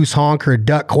or a goose honk or a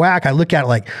duck quack. I look at it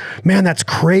like, man, that's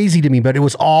crazy to me, but it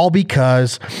was all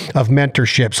because of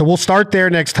mentorship. So we'll start there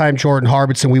next time, Jordan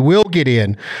Harbertson. We will get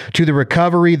in to the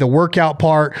recovery, the workout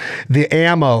part, the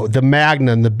ammo, the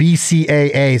Magnum, the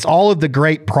BCAAs, all of the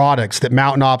great products that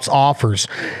Mountain Ops offers.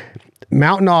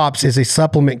 Mountain Ops is a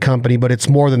supplement company, but it's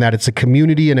more than that. It's a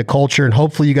community and a culture, and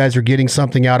hopefully you guys are getting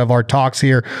something out of our talks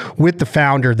here with the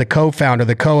founder, the co-founder,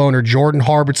 the co-owner, Jordan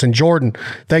Harbertson. Jordan,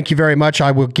 thank you very much.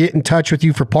 I will get in touch with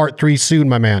you for part 3 soon,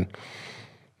 my man.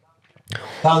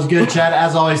 Sounds good, Chad.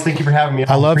 As always, thank you for having me.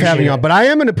 I love having you on, but I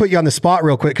am going to put you on the spot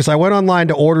real quick because I went online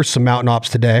to order some Mountain Ops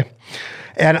today,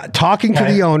 and talking to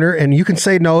the owner, and you can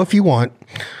say no if you want.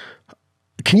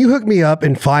 Can you hook me up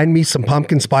and find me some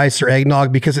pumpkin spice or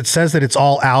eggnog because it says that it's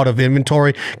all out of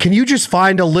inventory? Can you just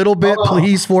find a little bit,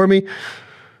 please, for me?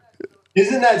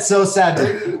 Isn't that so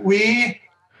sad? We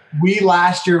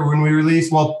last year when we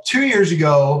released, 2 years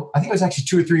ago, I think it was actually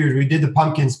 2 or 3 years, we did the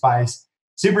pumpkin spice,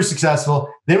 super successful.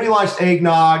 Then we launched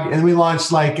eggnog and we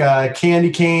launched like a candy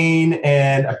cane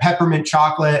and a peppermint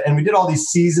chocolate. And we did all these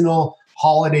seasonal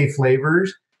holiday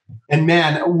flavors. And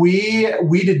man, we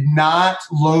did not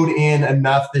load in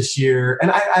enough this year.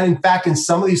 And I, in fact, in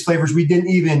some of these flavors, we didn't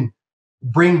even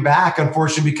bring back,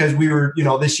 unfortunately, because we were,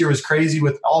 this year was crazy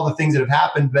with all the things that have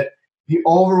happened. But the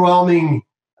overwhelming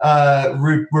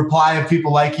reply of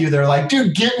people like you, they're like,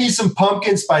 dude, give me some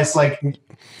pumpkin spice. Like,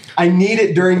 I need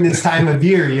it during this time of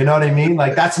year. You know what I mean?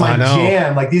 Like, that's my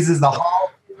jam. Like, this is the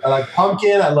holiday. I like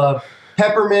pumpkin. I love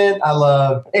peppermint. I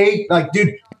love eggnog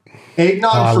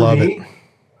for me.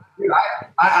 Dude,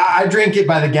 I drink it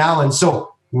by the gallon.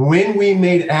 So when we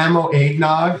made ammo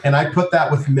eggnog and I put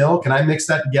that with milk and I mixed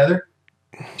that together,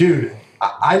 dude,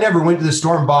 I never went to the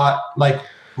store and bought like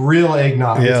real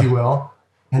eggnog, if you will.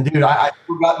 And dude, I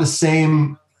got the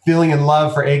same feeling and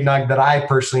love for eggnog that I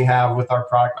personally have with our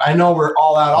product. I know we're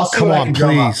all out. I'll see Come what I on, can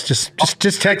drum up. please.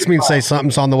 Just text me and say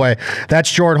something's on the way.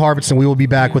 That's Jordan Harbertson. We will be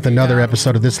back with another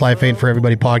episode of This Life Ain't For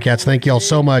Everybody podcast. Thank you all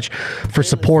so much for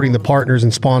supporting the partners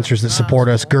and sponsors that support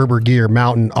us. Gerber Gear,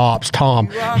 Mountain Ops, Tom.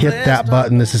 Hit that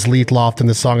button. This is Leith Lofton.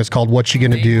 The song is called What You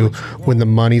Gonna Do When the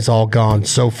Money's All Gone.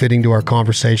 So fitting to our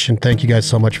conversation. Thank you guys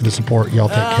so much for the support. Y'all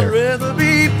take care. I'd rather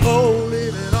be poor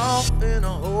living off in a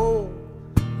hole,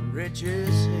 rich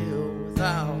as hell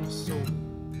without a soul.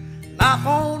 Life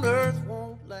on earth